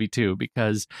this movie too,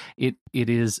 because it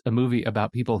is a movie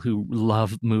about people who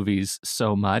love movies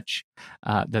so much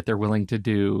that they're willing to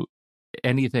do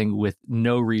anything with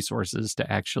no resources to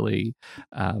actually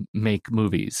make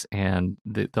movies. And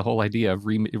the whole idea of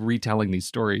retelling these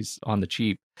stories on the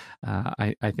cheap,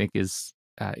 I think is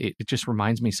it just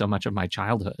reminds me so much of my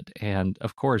childhood. And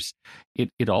of course,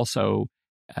 it also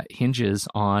hinges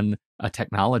on a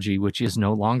technology which is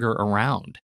no longer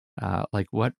around. Like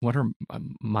what are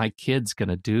my kids going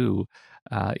to do?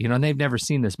 And they've never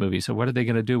seen this movie. So what are they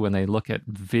going to do when they look at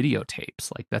videotapes?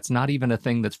 Like that's not even a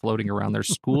thing that's floating around their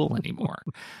school anymore.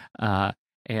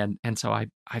 And so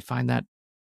I find that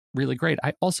really great.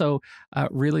 I also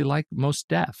really like Most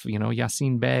Def,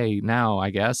 Yassine Bey now, I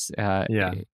guess.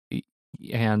 Yeah.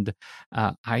 And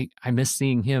I miss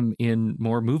seeing him in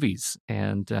more movies,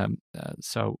 and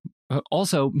so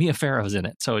also Mia Farrow's in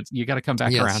it. So you got to come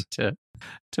back Yes. around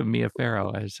to Mia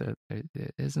Farrow as a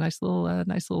nice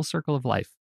little circle of life.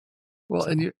 Well, So,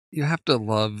 and you have to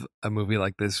love a movie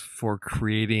like this for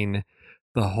creating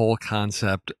the whole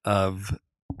concept of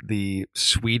the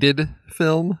sweeted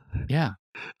film yeah,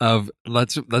 of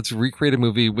let's recreate a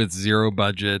movie with zero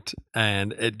budget,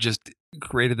 and it just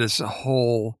created this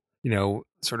whole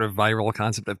sort of viral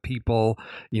concept of people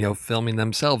filming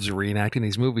themselves reenacting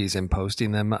these movies and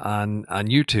posting them on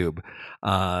YouTube,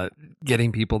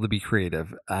 getting people to be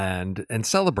creative and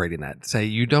celebrating that. Say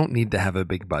you don't need to have a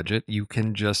big budget, you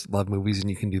can just love movies and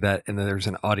you can do that, and then there's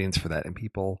an audience for that, and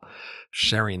people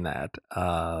sharing that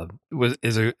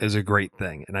is a great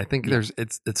thing. And I think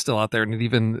it's still out there.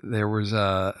 And there was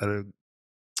a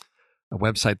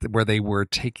website where they were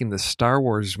taking the Star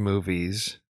Wars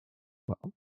movies,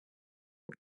 well,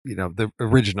 the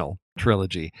original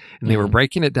trilogy, and they were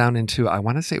breaking it down into, I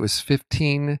want to say it was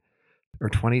 15 or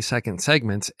 20-second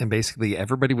segments, and basically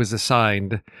everybody was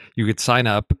assigned, you could sign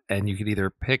up and you could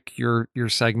either pick your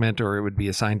segment or it would be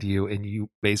assigned to you, and you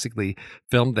basically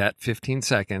filmed that 15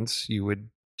 seconds, you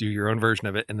would do your own version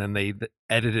of it, and then they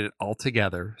edited it all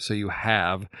together, so you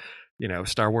have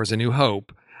Star Wars A New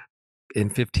Hope in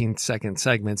 15-second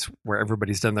segments where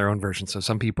everybody's done their own version. So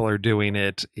some people are doing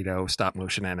it, stop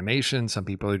motion animation. Some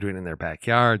people are doing it in their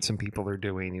backyard. Some people are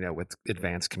doing, with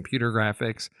advanced computer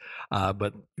graphics.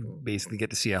 But basically get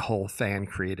to see a whole fan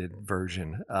created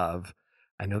version of,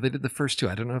 I know they did the first two.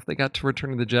 I don't know if they got to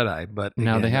Return of the Jedi, but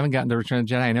no, they haven't gotten to Return of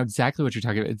the Jedi. I know exactly what you're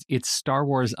talking about. It's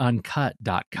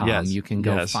StarWarsUncut.com. Yes, You can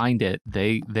go find it.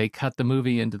 They cut the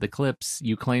movie into the clips.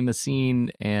 You claim the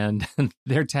scene, and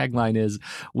their tagline is,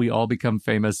 "We all become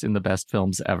famous in the best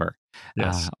films ever."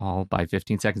 Yes. All by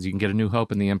 15 seconds. You can get A New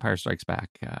Hope and The Empire Strikes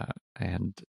Back,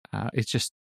 and it's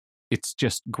just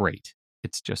great.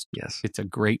 It's just it's a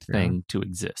great thing to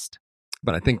exist.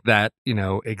 But I think that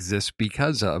exists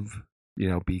because of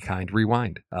Be Kind,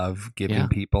 Rewind, of giving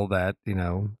people that,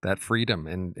 that freedom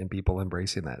and people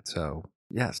embracing that. So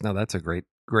yes, no, that's a great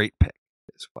pick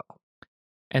as well.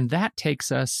 And that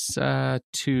takes us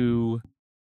to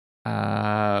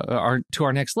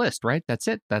our next list, right? That's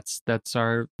it. That's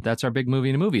our big movie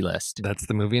in a movie list. That's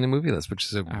the movie in a movie list, which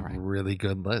is a really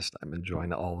good list. I'm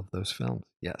enjoying all of those films.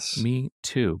 Yes, me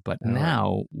too. But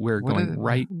now we're going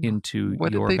right into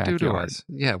your backyard. What did they do to us?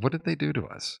 Yeah, what did they do to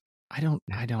us? I don't.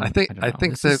 I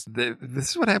think this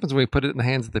is what happens when we put it in the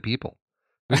hands of the people.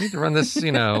 We need to run this, Do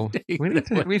you know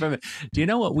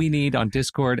what we need on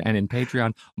Discord and in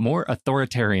Patreon? More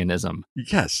authoritarianism.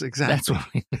 Yes, exactly. That's what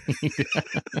we need.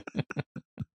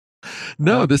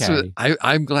 No, this was.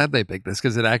 I'm glad they picked this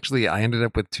because I ended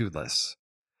up with two lists.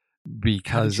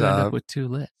 Because how did you end up with two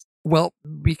lists? Well,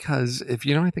 because if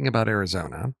you know anything about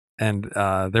Arizona, and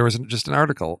there was just an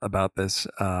article about this.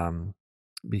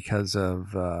 Because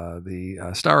of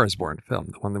the Star is Born film,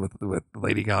 the one with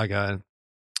Lady Gaga and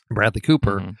Bradley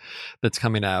Cooper, that's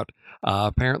coming out.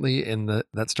 Apparently, in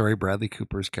that story, Bradley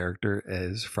Cooper's character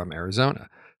is from Arizona.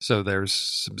 So there's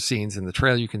some scenes in the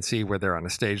trailer you can see where they're on a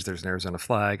stage. There's an Arizona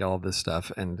flag, all of this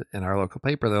stuff. And in our local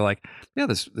paper, they're like, yeah,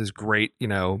 there's great,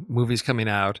 movies coming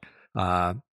out,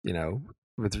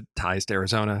 with ties to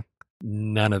Arizona.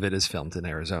 None of it is filmed in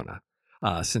Arizona.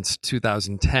 Since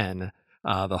 2010,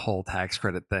 the whole tax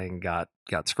credit thing got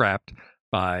scrapped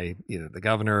by either the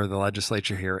governor or the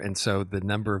legislature here. And so the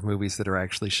number of movies that are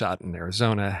actually shot in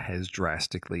Arizona has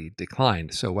drastically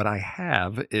declined. So what I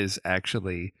have is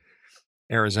actually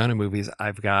Arizona movies,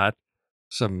 I've got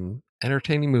some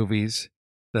entertaining movies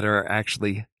that are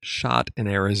actually shot in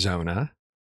Arizona.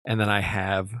 And then I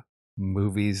have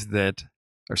movies that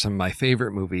are some of my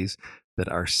favorite movies that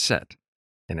are set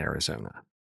in Arizona.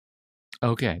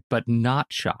 Okay, but not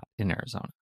shot in Arizona.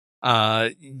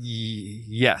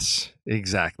 Yes,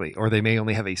 exactly. Or they may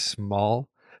only have a small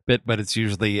bit, but it's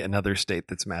usually another state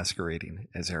that's masquerading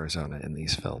as Arizona in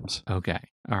these films. Okay.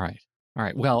 All right. All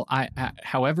right. Well,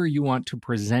 however you want to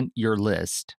present your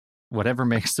list, whatever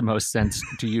makes the most sense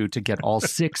to you to get all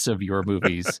 6 of your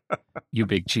movies, you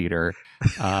big cheater.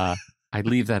 I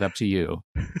leave that up to you.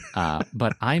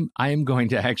 But I am going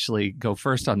to actually go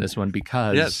first on this one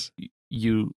because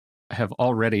you have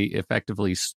already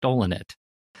effectively stolen it.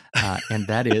 And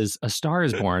that is A Star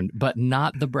is Born, but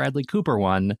not the Bradley Cooper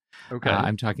one. Okay.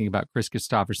 I'm talking about Chris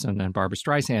Christopherson and Barbara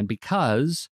Streisand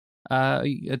because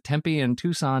Tempe and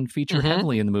Tucson feature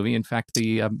heavily in the movie. In fact,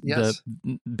 the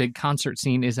big concert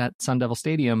scene is at Sun Devil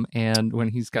Stadium, and when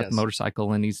he's got the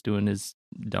motorcycle and he's doing his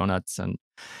donuts, and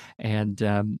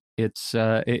it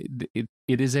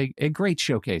is a great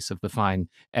showcase of the fine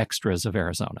extras of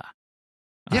Arizona.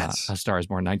 Yes. A Star is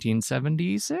Born,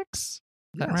 1976. Is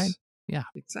that right? Yeah,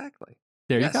 exactly.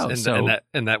 There you go.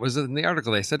 And that was in the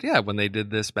article. They said, when they did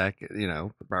this back,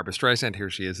 Barbara Streisand, here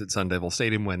she is at Sun Devil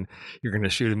Stadium. When you're going to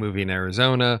shoot a movie in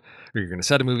Arizona, or you're going to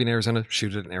set a movie in Arizona,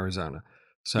 shoot it in Arizona.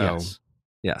 So,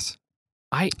 yes.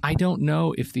 I don't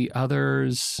know if the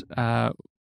others have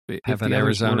an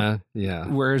Arizona.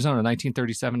 Were Arizona,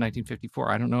 1937,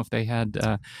 1954. I don't know if they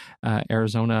had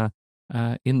Arizona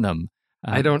in them.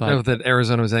 I don't know that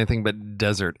Arizona was anything but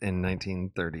desert in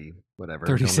 1930, whatever.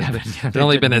 37. It had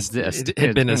only been a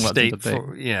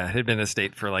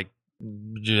state for like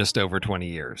just over 20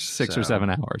 years. 6 or 7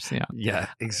 hours. Yeah. Yeah,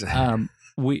 exactly.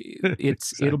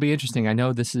 It'll be interesting. I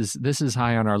know this is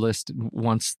high on our list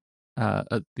once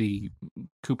the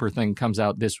Cooper thing comes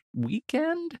out this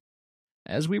weekend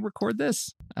as we record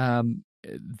this. I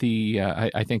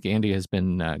think Andy has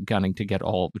been gunning to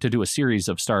do a series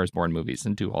of Star is Born movies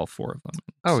and do all 4 of them.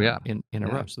 In a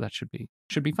row. So that should be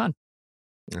fun.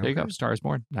 There you go. Star is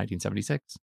Born,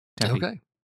 1976. Tempe. Okay.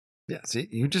 Yeah. See,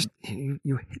 you hit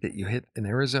it. You hit in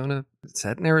Arizona,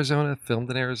 set in Arizona,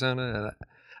 filmed in Arizona.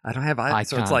 I don't have either.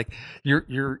 So it's like you're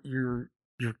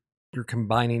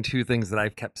combining 2 things that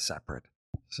I've kept separate.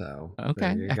 So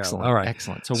okay, excellent. Go. All right,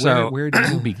 excellent. So where do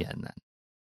you begin then?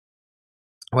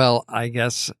 Well, I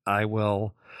guess I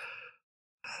will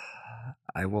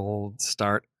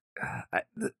start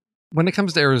when it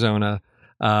comes to Arizona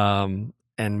and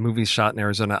movies shot in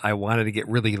Arizona. I wanted to get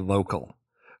really local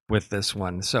with this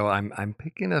one, so I'm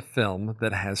picking a film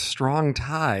that has strong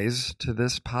ties to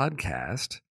this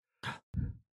podcast.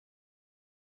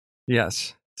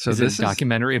 Yes. So is this a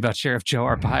documentary about Sheriff Joe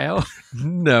Arpaio?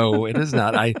 No, it is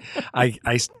not. I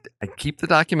keep the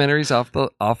documentaries off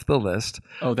the list.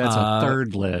 Oh, that's a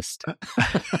third list.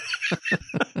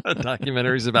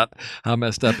 Documentaries about how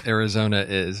messed up Arizona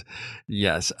is.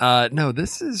 Yes. No,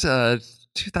 this is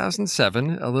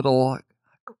 2007, a little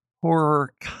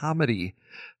horror comedy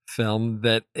film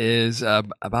that is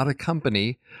about a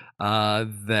company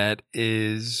that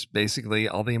is basically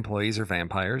all the employees are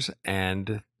vampires,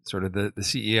 and sort of the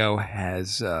CEO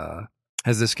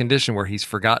has this condition where he's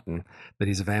forgotten that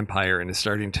he's a vampire and is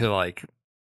starting to like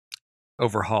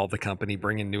overhaul the company,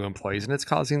 bring in new employees, and it's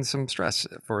causing some stress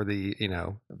for the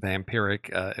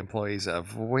vampiric employees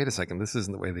of, well, wait a second, this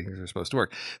isn't the way things are supposed to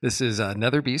work. This is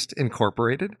Nether Beast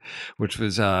Incorporated, which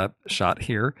was shot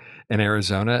here in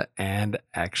Arizona, and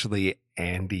actually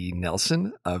Andy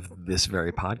Nelson of this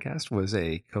very podcast was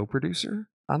a co-producer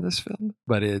on this film,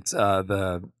 but it's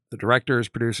the directors,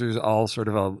 producers, all sort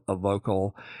of a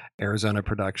local Arizona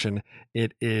production.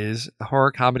 It is a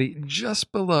horror comedy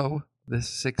just below this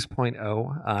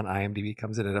 6.0 on IMDb,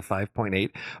 comes in at a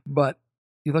 5.8. But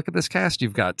you look at this cast,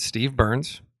 you've got Steve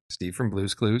Burns, Steve from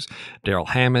Blue's Clues, Daryl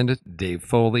Hammond, Dave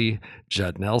Foley,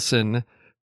 Judd Nelson.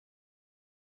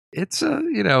 It's a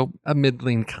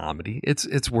middling comedy.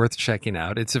 It's worth checking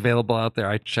out. It's available out there.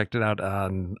 I checked it out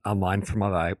online from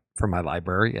my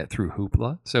library through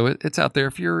Hoopla. So it's out there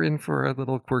if you're in for a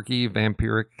little quirky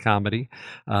vampiric comedy.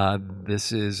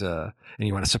 This is and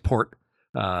you want to support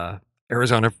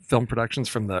Arizona film productions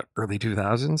from the early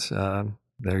 2000s.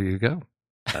 There you go.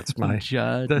 That's my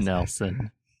Judd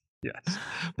Nelson. Yes,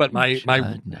 but my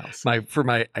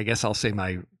I guess I'll say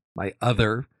my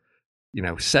other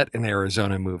set in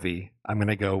Arizona movie, I'm going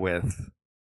to go with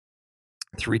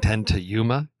 310 to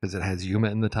Yuma, because it has Yuma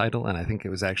in the title, and I think it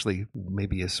was actually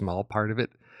maybe a small part of it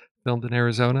filmed in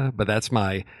Arizona, but that's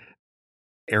my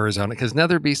Arizona, because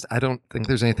Nether Beast, I don't think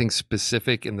there's anything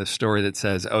specific in the story that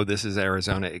says, oh, this is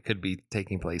Arizona. It could be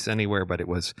taking place anywhere, but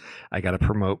I got to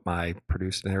promote my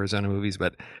produced in Arizona movies.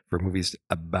 But for movies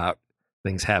about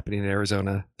things happening in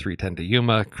Arizona, 310 to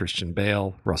Yuma, Christian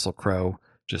Bale, Russell Crowe,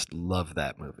 just love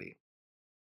that movie.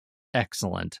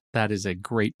 Excellent. That is a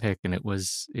great pick, and it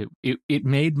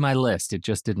made my list. It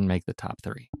just didn't make the top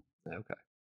 3. Okay.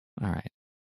 All right.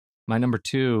 My number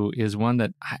 2 is one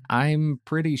that I'm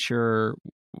pretty sure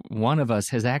one of us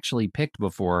has actually picked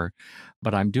before,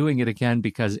 but I'm doing it again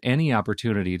because any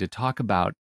opportunity to talk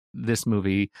about this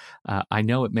movie, I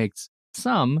know it makes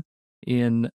some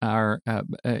in our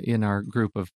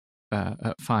group of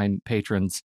fine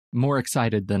patrons more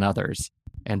excited than others.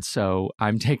 And so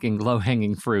I'm taking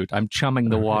low-hanging fruit. I'm chumming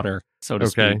the water, so to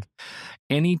speak.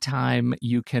 Anytime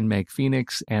you can make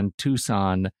Phoenix and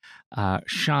Tucson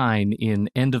shine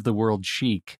in end-of-the-world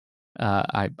chic,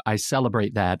 I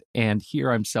celebrate that. And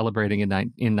here I'm celebrating in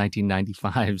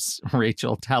 1995's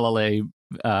Rachel Talalay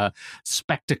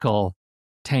spectacle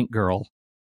Tank Girl,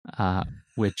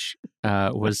 which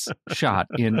was shot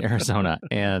in Arizona.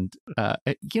 And,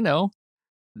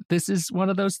 this is one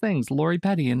of those things. Lori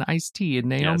Petty and Ice-T and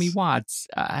Naomi Watts.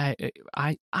 I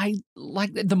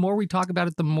like the more we talk about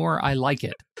it, the more I like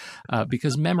it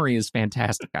because memory is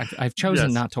fantastic. I've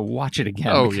chosen not to watch it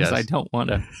again because I don't want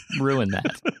to ruin that.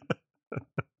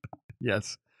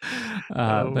 Yes.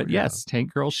 But yes,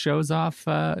 Tank Girl shows off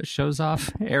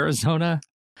Arizona,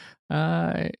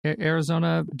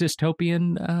 Arizona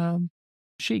dystopian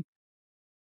chic.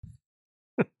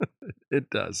 It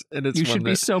does, and it's you should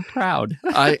be so proud.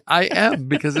 I am,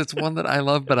 because it's one that I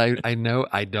love, but I know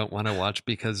I don't want to watch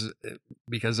because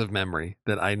of memory.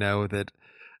 That I know that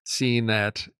seeing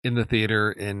that in the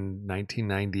theater in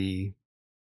 1993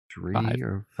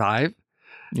 or 5,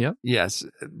 yes,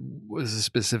 was a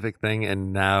specific thing,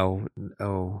 and now,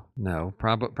 oh no,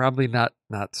 probably not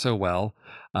so well.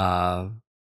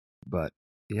 But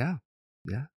yeah,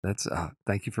 that's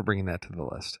thank you for bringing that to the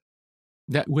list.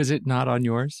 That was it not on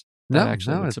yours? That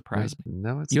actually would surprise me.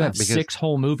 No, it's you not. Have 6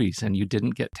 whole movies and you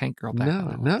didn't get Tank Girl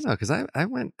back. No, because I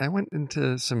went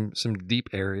into some deep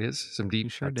areas, some deep. You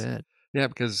sure did. Yeah,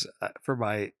 because for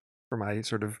my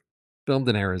sort of filmed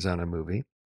in Arizona movie,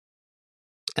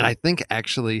 and I think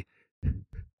actually,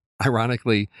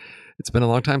 ironically, it's been a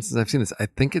long time since I've seen this. I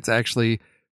think it's actually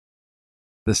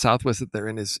the Southwest that they're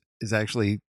in is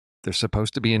actually, they're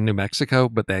supposed to be in New Mexico,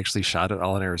 but they actually shot it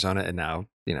all in Arizona, and now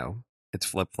it's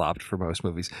flip-flopped for most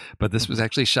movies. But this was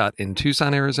actually shot in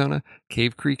Tucson, Arizona,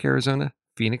 Cave Creek, Arizona,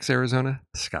 Phoenix, Arizona,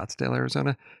 Scottsdale,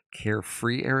 Arizona,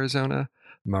 Carefree, Arizona,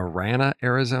 Marana,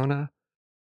 Arizona.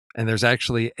 And there's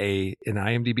actually in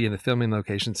IMDb, in the filming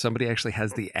location, somebody actually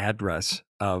has the address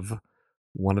of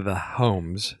one of the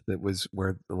homes that was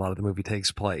where a lot of the movie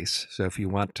takes place. So if you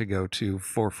want to go to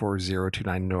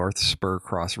 44029 North Spur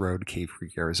Cross Road, Cave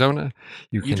Creek, Arizona,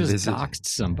 you can just visit. Doxed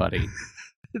somebody.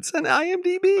 It's an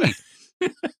IMDb.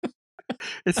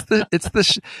 It's the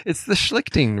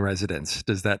Schlichting residence.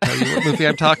 Does that tell you what movie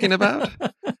I'm talking about?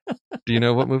 Do you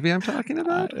know what movie I'm talking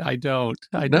about? I don't.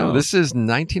 No, this is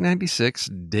 1996.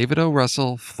 David O.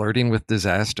 Russell, Flirting with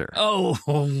Disaster.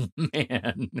 Oh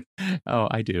man. Oh,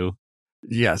 I do.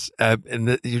 Yes,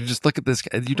 and you just look at this.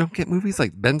 You don't get movies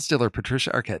like Ben Stiller,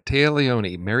 Patricia Arquette, Téa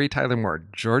Leoni, Mary Tyler Moore,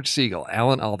 George Segal,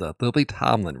 Alan Alda, Lily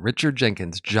Tomlin, Richard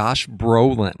Jenkins, Josh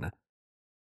Brolin,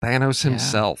 Thanos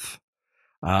himself.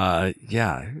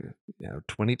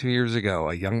 22 years ago,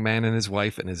 a young man and his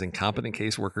wife and his incompetent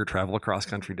caseworker travel across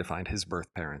country to find his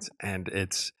birth parents. And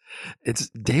it's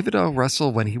David O.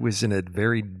 Russell when he was in a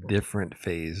very different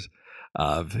phase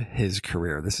of his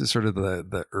career. This is sort of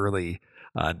the early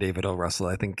David O. Russell.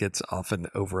 I think gets often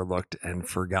overlooked and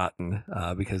forgotten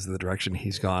because of the direction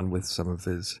he's gone with some of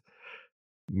his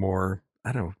more,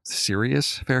 I don't know,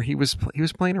 serious fare. He was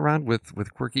playing around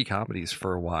with quirky comedies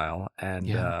for a while,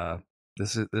 and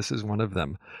this is one of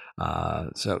them.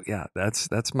 So yeah,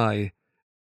 that's my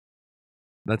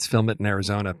Film It in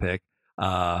Arizona pick.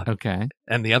 Okay.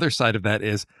 And the other side of that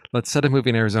is, let's set a movie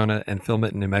in Arizona and film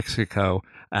it in New Mexico.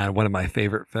 And one of my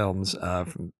favorite films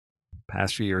from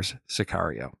past few years,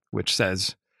 Sicario, which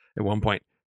says at one point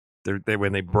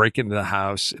when they break into the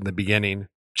house in the beginning,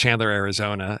 Chandler,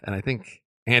 Arizona, and I think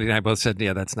Andy and I both said,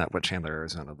 yeah, that's not what Chandler,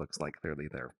 Arizona looks like. Clearly,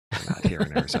 they're not here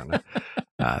in Arizona.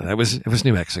 It was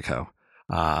New Mexico.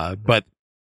 But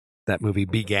that movie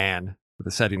began with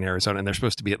a setting in Arizona, and they're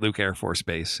supposed to be at Luke Air Force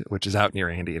Base, which is out near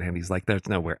Andy. And Andy's like, there's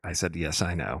nowhere. I said, yes,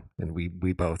 I know. And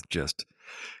we both just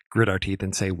grit our teeth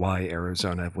and say, why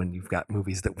Arizona? When you've got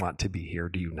movies that want to be here,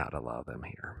 do you not allow them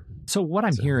here? So what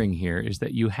I'm hearing here is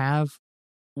that you have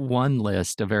one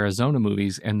list of Arizona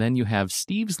movies, and then you have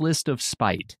Steve's list of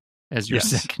Spite as your Yes.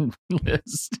 second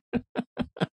list.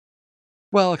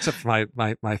 Well, except for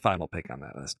my final pick on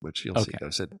that list, which you'll see Okay.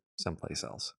 goes someplace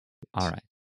else. All right.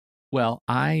 Well,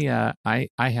 I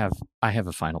have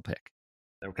a final pick.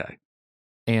 Okay.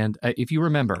 And if you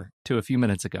remember, to a few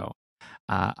minutes ago,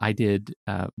 I did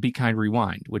Be Kind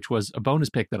Rewind, which was a bonus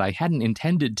pick that I hadn't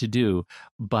intended to do,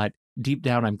 but deep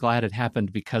down I'm glad it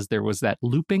happened because there was that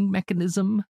looping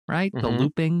mechanism, right? The Mhm.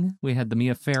 looping. We had the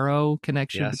Mia Farrow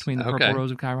connection Yes. between the Okay. Purple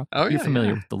Rose of Cairo. Oh, You're yeah, familiar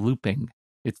yeah. with the looping.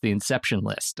 It's the Inception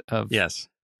list of Yes.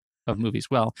 movies.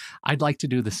 Well, I'd like to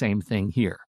do the same thing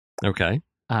here. Okay.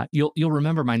 You'll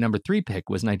remember my number 3 pick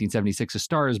was 1976: A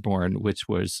Star Is Born, which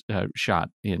was shot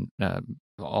in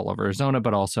all over Arizona,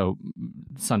 but also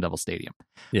Sun Devil Stadium.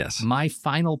 Yes. My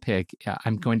final pick,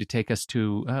 I'm going to take us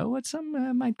to what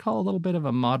some might call a little bit of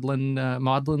a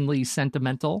maudlinly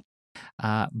sentimental,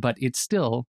 but it's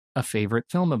still a favorite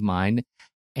film of mine,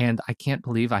 and I can't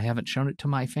believe I haven't shown it to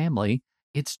my family.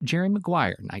 It's Jerry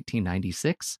Maguire,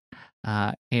 1996.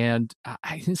 And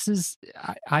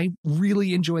I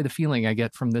really enjoy the feeling I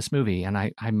get from this movie, and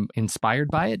I'm inspired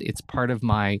by it. It's part of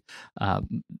my,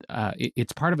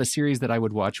 it's part of a series that I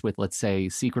would watch with, let's say,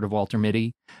 Secret of Walter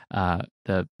Mitty,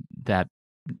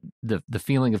 the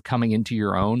feeling of coming into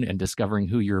your own and discovering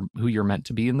who you're meant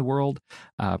to be in the world,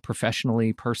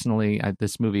 professionally, personally.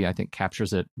 This movie, I think,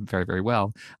 captures it very, very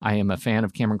well. I am a fan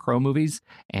of Cameron Crowe movies,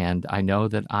 and I know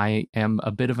that I am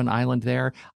a bit of an island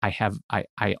there.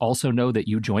 I also know that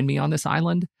you join me on this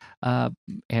island,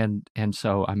 and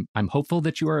so I'm hopeful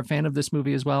that you are a fan of this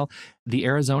movie as well. The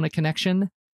Arizona connection,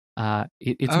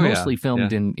 it's Oh, yeah. mostly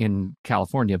filmed Yeah. in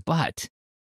California, but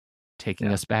taking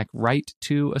us back right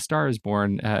to A Star Is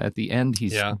Born. At the end,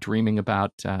 he's dreaming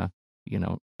about, or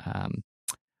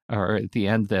at the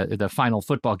end, the final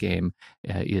football game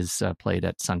is played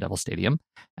at Sun Devil Stadium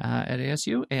at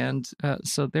ASU, and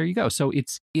so there you go. So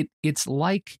it's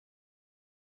like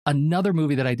another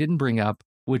movie that I didn't bring up,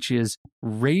 which is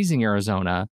Raising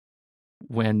Arizona.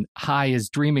 When High is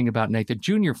dreaming about Nathan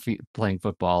Jr. Playing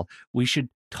football, we should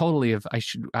totally have.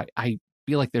 I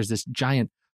feel like there's this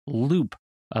giant loop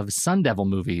of Sun Devil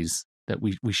movies that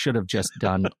we should have just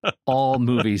done all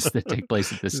movies that take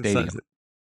place at this stadium.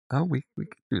 Oh, we could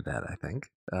do that, I think.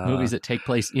 Movies that take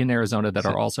place in Arizona that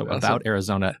are also about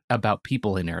Arizona, about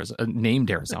people in Arizona,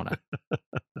 named Arizona.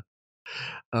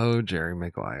 Oh, Jerry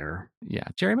Maguire. Yeah,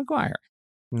 Jerry Maguire.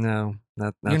 No,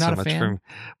 not You're not so a much fan? for me.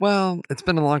 Well, it's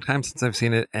been a long time since I've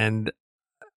seen it, and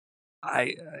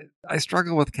I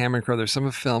struggle with Cameron Crowe. There's some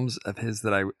of films of his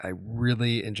that I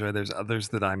really enjoy. There's others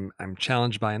that I'm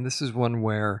challenged by, and this is one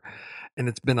where, and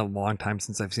it's been a long time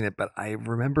since I've seen it, but I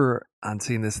remember on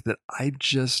seeing this that I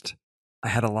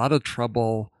had a lot of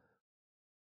trouble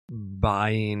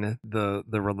buying the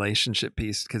relationship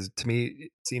piece, because to me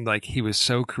it seemed like he was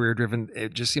so career driven.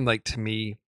 It just seemed like to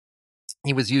me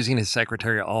he was using his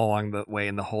secretary all along the way,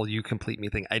 and the whole "you complete me"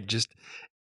 thing.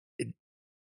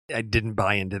 I didn't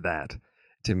buy into that,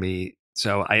 to me.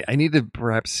 So I need to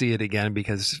perhaps see it again,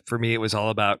 because for me it was all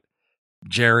about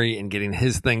Jerry and getting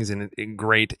his things, and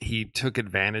great. He took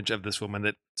advantage of this woman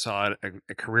that saw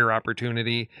a career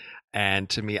opportunity, and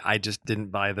to me, I just didn't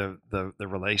buy the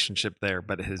relationship there.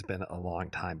 But it has been a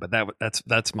long time. But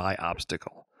that's my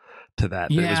obstacle to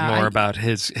that. Yeah, it was more about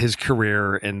his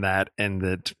career in that, and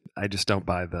that I just don't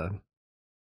buy the.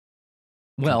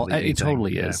 Well, completely it thing.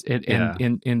 totally Yeah. is. And Yeah.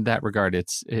 in that regard,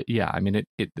 I mean,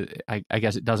 I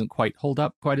guess it doesn't quite hold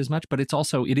up quite as much, but it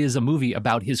is a movie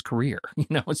about his career, you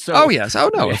know. So Oh yes.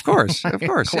 Oh no. Of course. Of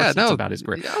course. Yeah. it's No. about his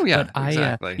career. Oh yeah. But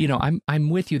Exactly. I'm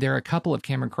with you. There are a couple of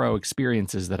Cameron Crowe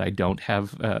experiences that I don't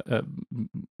have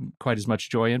quite as much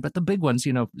joy in, but the big ones,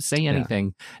 Say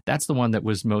Anything. That's the one that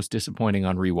was most disappointing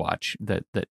on rewatch. That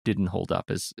didn't hold up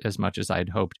as much as I'd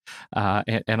hoped.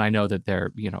 And I know that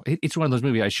it's one of those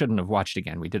movies I shouldn't have watched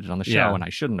again. We did it on the show, and I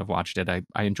shouldn't have watched it.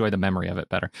 I enjoy the memory of it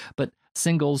better. But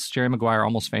Singles, Jerry Maguire,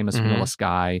 Almost Famous, Vanilla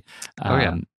Sky.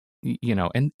 And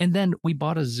then we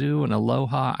bought a zoo and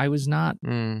Aloha. I was not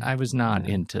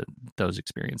into those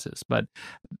experiences. But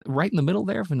right in the middle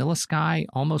there, Vanilla Sky,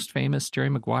 Almost Famous, Jerry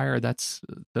Maguire.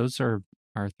 Those are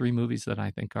 3 movies that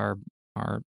I think are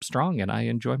strong, and I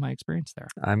enjoy my experience there.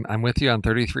 I'm with you on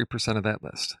 33% of that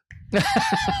list.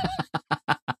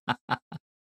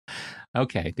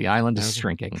 Okay, the island is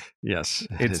shrinking. Yes,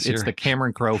 It's the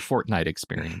Cameron Crowe Fortnite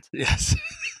experience. Yes,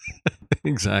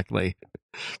 exactly.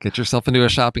 Get yourself into a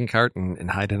shopping cart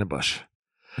and hide in a bush.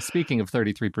 Speaking of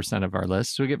 33% of our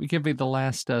list, so give me the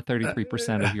last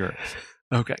 33% of yours.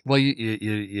 Okay. Well,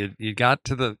 you got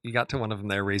to one of them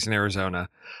there, Raising Arizona,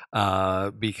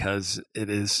 because it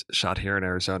is shot here in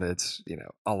Arizona. It's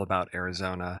all about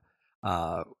Arizona.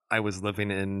 I was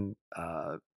living in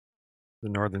the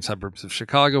northern suburbs of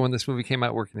Chicago when this movie came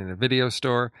out, working in a video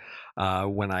store.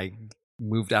 When I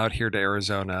moved out here to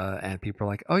Arizona, and people are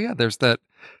like, "Oh yeah, there's that.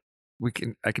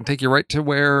 I can take you right to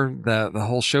where the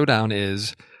whole showdown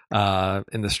is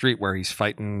in the street where he's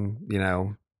fighting,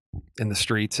 in the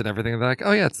streets and everything." They're like,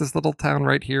 "Oh yeah, it's this little town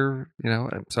right here,"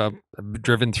 And so I've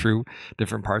driven through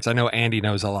different parts. I know Andy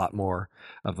knows a lot more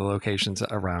of the locations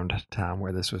around town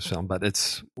where this was filmed, but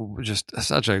it's just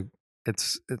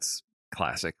it's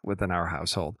classic within our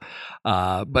household.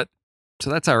 But so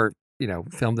that's our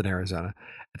filmed in Arizona.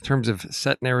 In terms of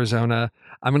set in Arizona,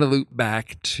 I'm going to loop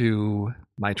back to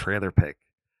my trailer pick,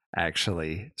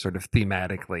 actually, sort of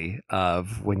thematically,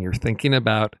 of when you're thinking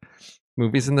about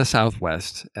movies in the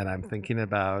Southwest, and I'm thinking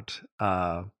about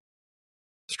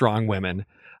strong women.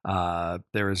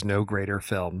 There is no greater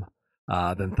film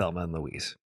than Thelma and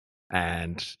Louise,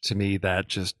 and to me, that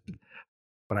just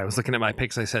when I was looking at my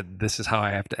picks, I said, "This is how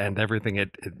I have to end everything."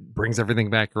 It brings everything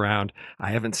back around.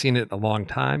 I haven't seen it in a long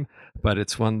time, but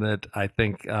it's one that I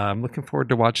think I'm looking forward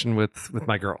to watching with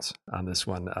my girls on this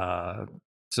one.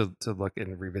 To look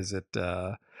and revisit,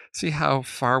 see how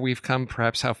far we've come,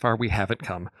 perhaps how far we haven't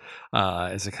come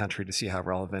as a country, to see how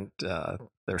relevant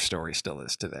their story still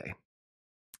is today.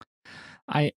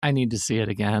 I need to see it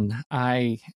again.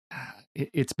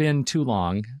 It's been too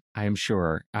long, I am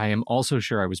sure. I am also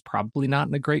sure I was probably not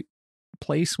in a great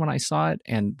place when I saw it,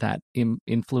 and that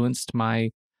influenced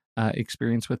my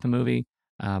experience with the movie.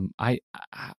 I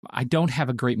don't have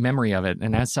a great memory of it,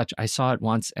 and as such, I saw it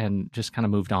once and just kind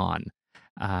of moved on.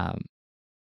 But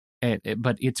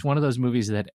it's one of those movies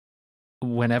that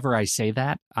whenever I say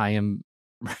that, I am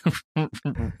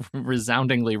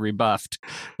resoundingly rebuffed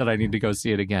that I need to go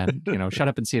see it again. Shut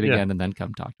up and see it again, and then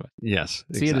come talk to it. Yes,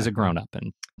 see it as a grown up,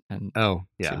 and yes.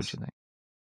 see what you think.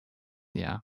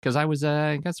 Yeah, because I was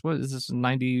I guess what is this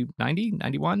 90, 90,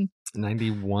 91?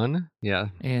 91, yeah.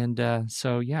 And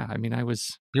so yeah, I mean,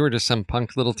 you were just some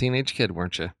punk little teenage kid,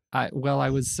 weren't you? I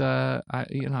was I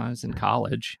was in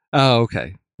college. Oh,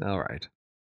 okay, all right.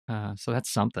 So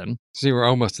that's something. So you were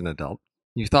almost an adult.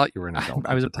 You thought you were an adult.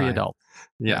 I was a pre-adult.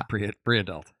 Yeah,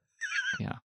 pre-adult.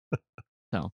 Yeah.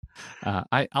 So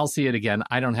I'll see it again.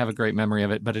 I don't have a great memory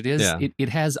of it, but it is it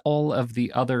has all of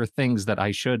the other things that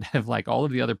I should have, like all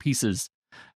of the other pieces.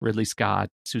 Ridley Scott,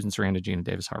 Susan Sarandon, Gina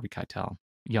Davis, Harvey Keitel,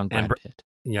 young Brad Pitt.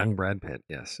 Young Brad Pitt,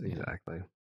 yes, exactly. Yeah.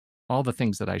 All the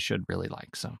things that I should really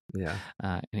like. So yeah.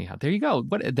 Anyhow, there you go.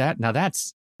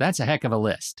 That's a heck of a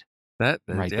list. That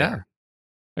right there.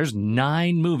 There's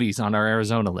 9 movies on our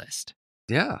Arizona list.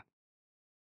 Yeah.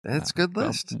 That's a good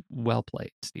list. Well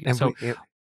played, Steve. And so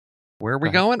where are we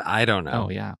going? I don't know. Oh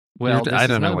yeah. Well, I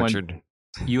don't know what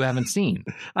you haven't seen.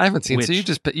 I haven't seen. So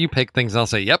you pick things. I'll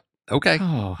say, yep. Okay.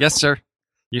 Oh. Yes, sir.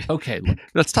 Okay. Look,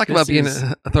 let's talk about being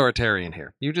authoritarian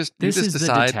here. You just decide.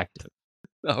 The detective.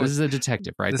 Oh, this is a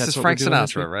detective, right? This is Frank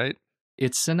Sinatra, right?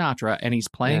 It's Sinatra, and he's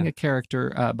playing a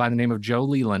character by the name of Joe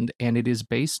Leland, and it is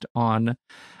based on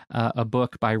a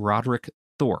book by Roderick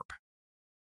Thorpe.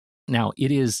 Now,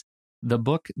 it is the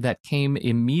book that came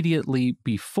immediately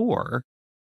before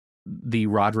the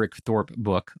Roderick Thorpe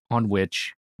book on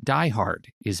which Die Hard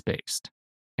is based.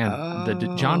 And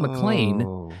the John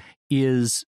McClane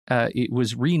is, it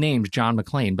was renamed John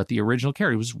McClane, but the original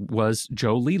character was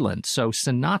Joe Leland. So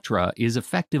Sinatra is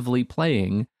effectively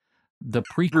playing the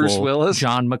prequel Bruce Willis?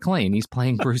 John McClane. He's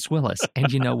playing Bruce Willis.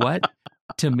 And you know what?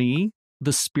 To me,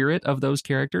 the spirit of those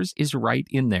characters is right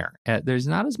in there. There's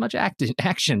not as much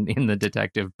action in the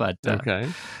detective, but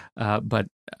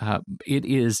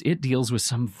it deals with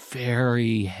some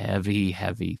very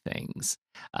heavy things,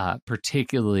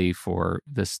 particularly for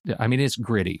this. I mean, it's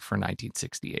gritty for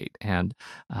 1968, and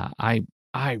I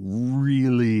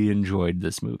really enjoyed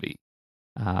this movie.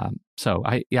 So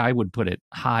I would put it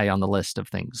high on the list of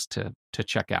things to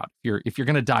check out. If you're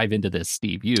going to dive into this,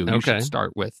 Steve, you should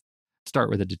start with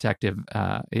a detective.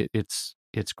 It's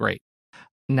great.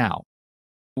 Now,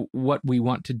 what we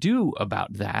want to do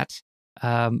about that,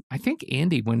 I think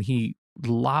Andy, when he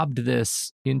lobbed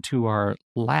this into our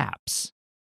laps,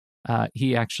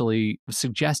 he actually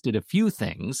suggested a few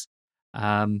things.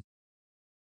 Oh,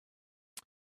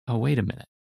 wait a minute.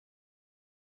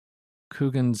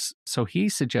 So he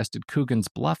suggested Coogan's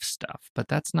Bluff stuff, but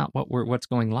that's not what's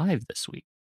going live this week.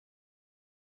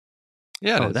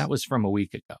 Yeah, that was from a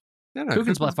week ago. No,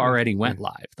 Coogan's Bluff already went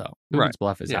live, though. Coogan's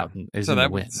Bluff is out and is in the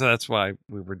wind. So that's why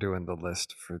we were doing the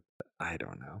list for, I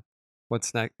don't know.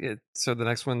 What's next? So the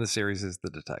next one in the series is the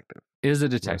detective. Is a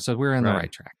detective. So we're in the Right.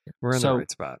 right track here. We're in the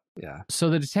right spot. Yeah. So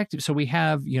the detective. So we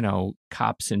have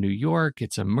cops in New York.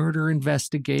 It's a murder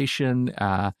investigation.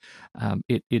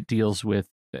 It deals with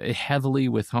heavily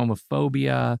with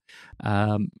homophobia,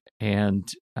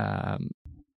 and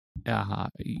a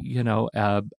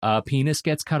penis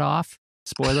gets cut off.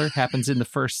 Spoiler happens in the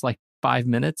first 5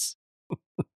 minutes.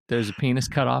 There's a penis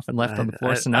cut off and left on the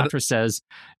floor. Sinatra says,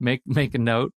 "Make a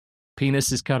note.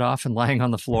 Penis is cut off and lying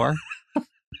on the floor."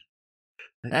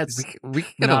 That's we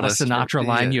not a Sinatra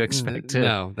line you expect to.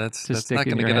 No, that's not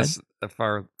going to get us a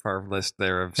far list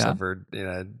there of severed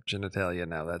genitalia.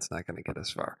 No, that's not going to get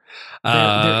us far.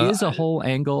 There is a whole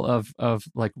angle of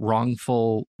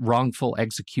wrongful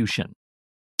execution.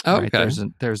 Oh, right? okay.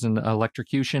 There's an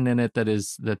electrocution in it that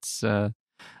is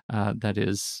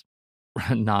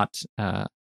not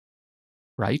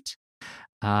right.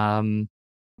 But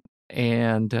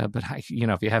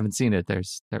if you haven't seen it,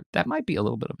 that might be a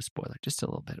little bit of a spoiler, just a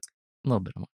little bit of one.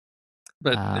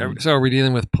 But so are we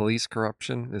dealing with police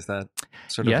corruption? Is that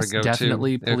sort of a go-to? Yes,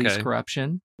 definitely police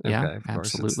corruption. Okay, yeah, of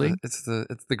course. absolutely. It's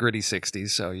the gritty 60s,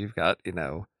 so you've got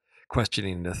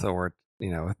questioning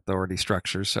authority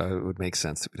structures, so it would make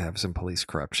sense that we'd have some police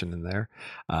corruption in there.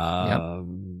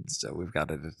 So we've got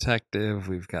a detective,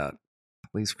 we've got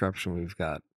police corruption, we've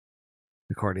got,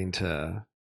 according to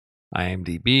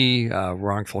IMDb,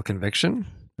 wrongful conviction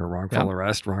or wrongful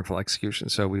arrest, wrongful execution.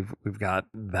 So we've got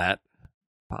that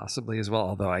possibly as well.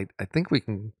 Although I think we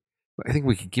can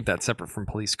keep that separate from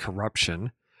police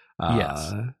corruption.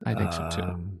 Yes, I think so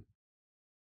too.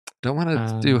 Don't want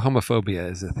to do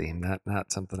homophobia as a theme.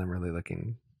 Not something I'm really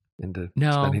looking into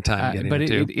spending time getting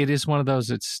into. But it is one of those.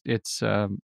 It's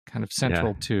kind of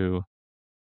central to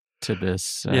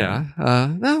this.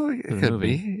 No, it could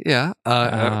movie. be. Yeah.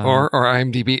 Or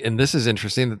IMDb. And this is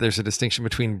interesting that there's a distinction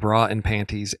between bra and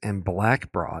panties and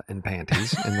black bra and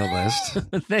panties in the list.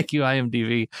 Thank you,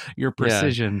 IMDb. Your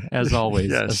precision, as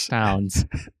always, astounds.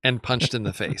 And punched in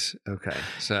the face. Okay.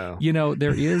 So,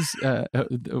 there is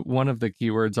one of the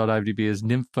keywords on IMDb is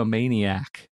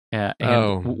nymphomaniac.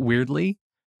 And weirdly,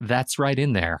 that's right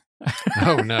in there.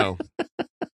 Oh, no.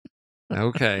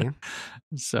 Okay.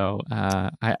 So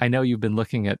I know you've been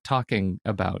talking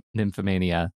about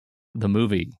Nymphomania, the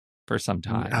movie, for some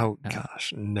time. Oh,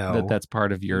 gosh, no. That's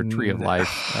part of your Tree of Life.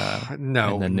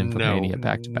 No. And then Nymphomania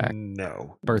back-to-back.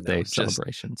 No. Birthday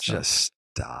celebration. Just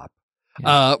stop.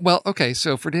 Yeah. Well, okay,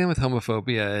 so if we're dealing with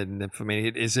homophobia and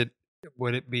nymphomania,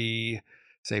 would it be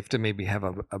safe to maybe have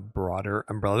a broader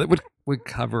umbrella that would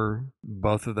cover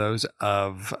both of those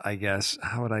of, I guess,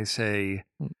 how would I say?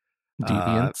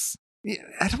 Deviance?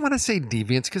 I don't want to say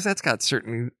deviance because that's got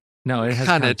certain it has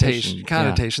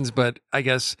connotations, but I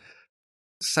guess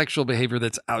sexual behavior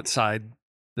that's outside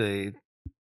the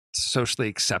socially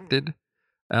accepted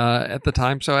at the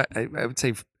time. So I would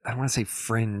say, I don't want to say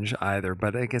fringe either,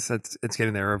 but I guess it's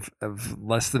getting there of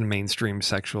less than mainstream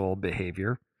sexual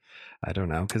behavior. I don't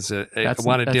know, because I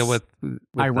want to deal with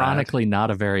ironically not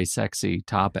a very sexy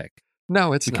topic.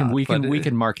 No, it's not. We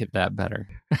can market that better.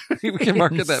 We can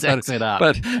market that better. Sex it up.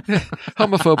 But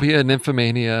homophobia and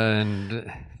nymphomania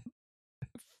and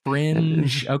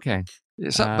fringe. Okay.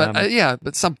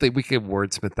 But something we could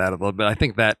wordsmith that a little bit. I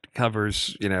think that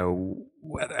covers,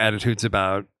 attitudes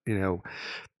about,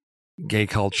 gay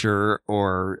culture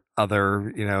or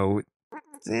other,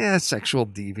 sexual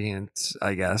deviance,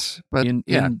 I guess. But in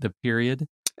the period,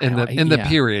 in the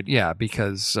period,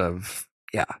 because of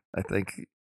I think.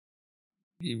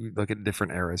 You look at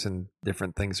different eras and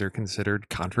different things are considered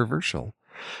controversial.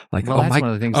 Like,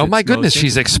 oh my goodness,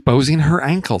 she's exposing her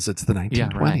ankles. It's the 1920s. Yeah,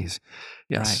 right.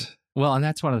 Yes. Right. Well, and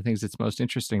that's one of the things that's most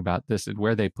interesting about this is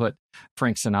where they put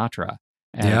Frank Sinatra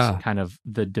as kind of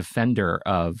the defender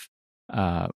of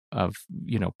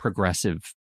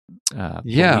progressive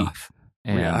belief.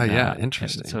 And,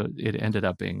 interesting. So it ended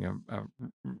up being a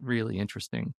really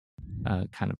interesting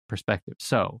kind of perspective.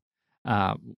 So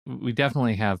we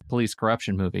definitely have police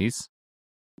corruption movies.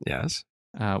 Yes.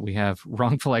 We have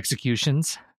wrongful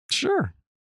executions. Sure.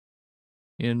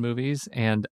 In movies,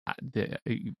 and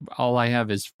all I have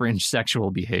is fringe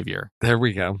sexual behavior. There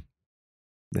we go.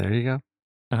 There you go.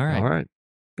 All right.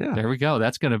 Yeah. There we go.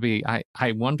 That's going to be.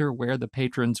 I wonder where the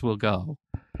patrons will go.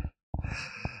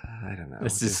 I don't know.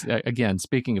 This is again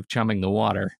speaking of chumming the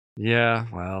water. Yeah,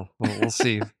 well, we'll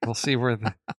see. We'll see where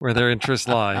their interests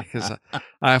lie. Because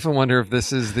I often wonder if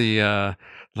this is the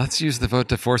let's use the vote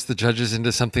to force the judges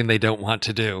into something they don't want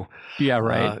to do. Yeah,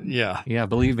 right. Yeah.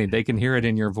 Believe me, they can hear it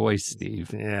in your voice,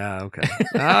 Steve. Yeah. Okay.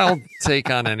 I'll take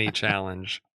on any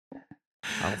challenge.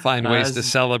 I'll find ways to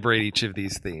celebrate each of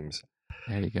these themes.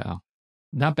 There you go.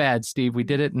 Not bad, Steve. We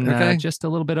did it in just a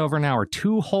little bit over an hour.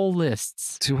 2 whole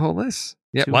lists. 2 whole lists?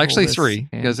 Yeah, 2 well, whole actually lists 3.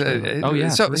 Because three.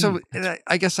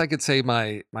 I guess I could say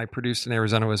my Produced in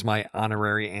Arizona was my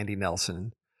honorary Andy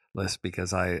Nelson list,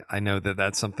 because I know that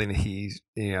that's something that he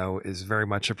is very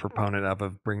much a proponent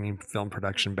of bringing film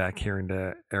production back here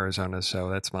into Arizona. So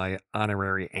that's my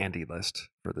honorary Andy list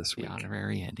for this week. The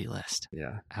honorary Andy list.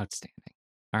 Yeah. Outstanding.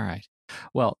 All right.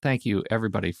 Well, thank you,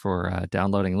 everybody, for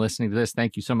downloading and listening to this.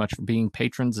 Thank you so much for being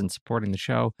patrons and supporting the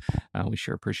show. We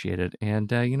sure appreciate it.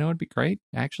 And, it'd be great,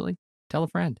 actually. Tell a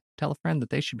friend that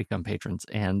they should become patrons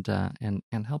and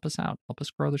help us out. Help us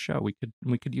grow the show. We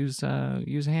could use a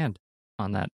hand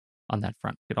on that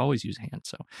front. We could always use a hand.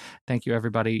 So thank you,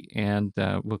 everybody. And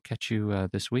we'll catch you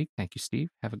this week. Thank you, Steve.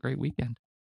 Have a great weekend.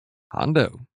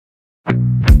 Hondo.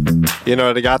 You know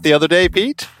what I got the other day,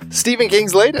 Pete? Stephen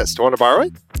King's latest. Want to borrow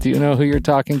it? Do you know who you're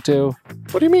talking to?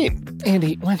 What do you mean?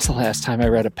 Andy, when's the last time I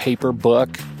read a paper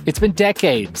book? It's been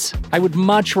decades. I would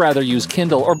much rather use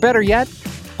Kindle, or better yet,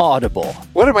 Audible.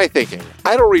 What am I thinking?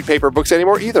 I don't read paper books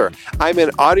anymore either. I'm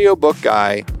an audiobook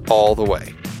guy all the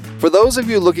way. For those of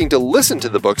you looking to listen to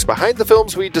the books behind the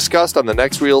films we discussed on the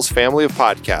Next Reel's family of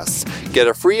podcasts, get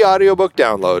a free audiobook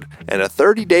download and a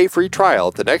 30-day free trial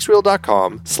at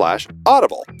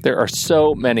thenextreel.com/audible. There are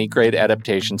so many great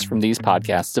adaptations from these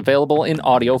podcasts available in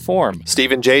audio form.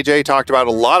 Stephen JJ talked about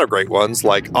a lot of great ones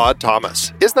like Odd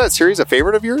Thomas. Isn't that series a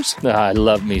favorite of yours? I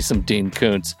love me some Dean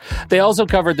Koontz. They also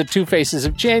covered The Two Faces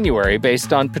of January,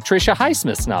 based on Patricia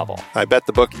Highsmith's novel. I bet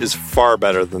the book is far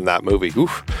better than that movie.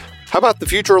 Oof. How about The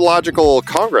Futurological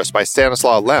Congress by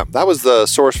Stanislaw Lem? That was the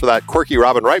source for that quirky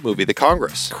Robin Wright movie, The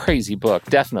Congress. Crazy book.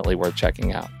 Definitely worth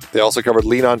checking out. They also covered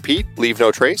Lean on Pete, Leave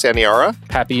No Trace, Aniara,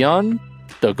 Papillon,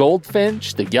 The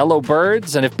Goldfinch, The Yellow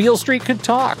Birds, and If Beale Street Could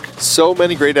Talk. So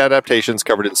many great adaptations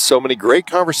covered in so many great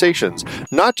conversations,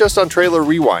 not just on Trailer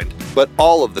Rewind, but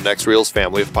all of the Next Reel's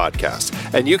family of podcasts.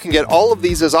 And you can get all of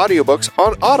these as audiobooks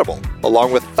on Audible,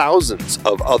 along with thousands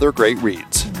of other great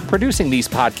reads. Producing these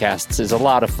podcasts is a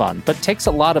lot of fun, but takes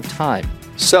a lot of time.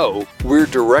 So, we're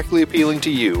directly appealing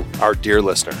to you, our dear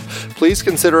listener. Please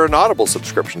consider an Audible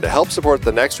subscription to help support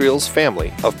the Next Reel's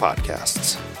family of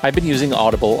podcasts. I've been using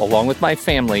Audible along with my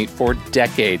family for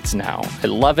decades now. I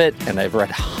love it, and I've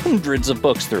read hundreds of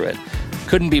books through it.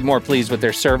 Couldn't be more pleased with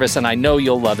their service, and I know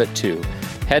you'll love it too.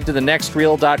 Head to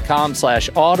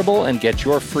thenextreel.com/audible and get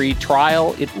your free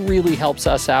trial. It really helps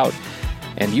us out.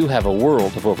 And you have a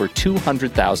world of over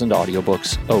 200,000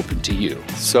 audiobooks open to you.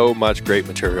 So much great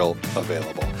material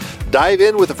available. Dive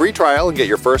in with a free trial and get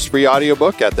your first free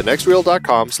audiobook at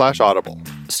thenextreel.com/audible.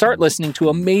 Start listening to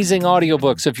amazing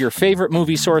audiobooks of your favorite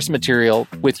movie source material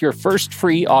with your first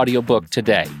free audiobook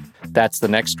today. That's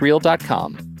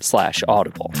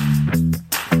thenextreel.com/audible.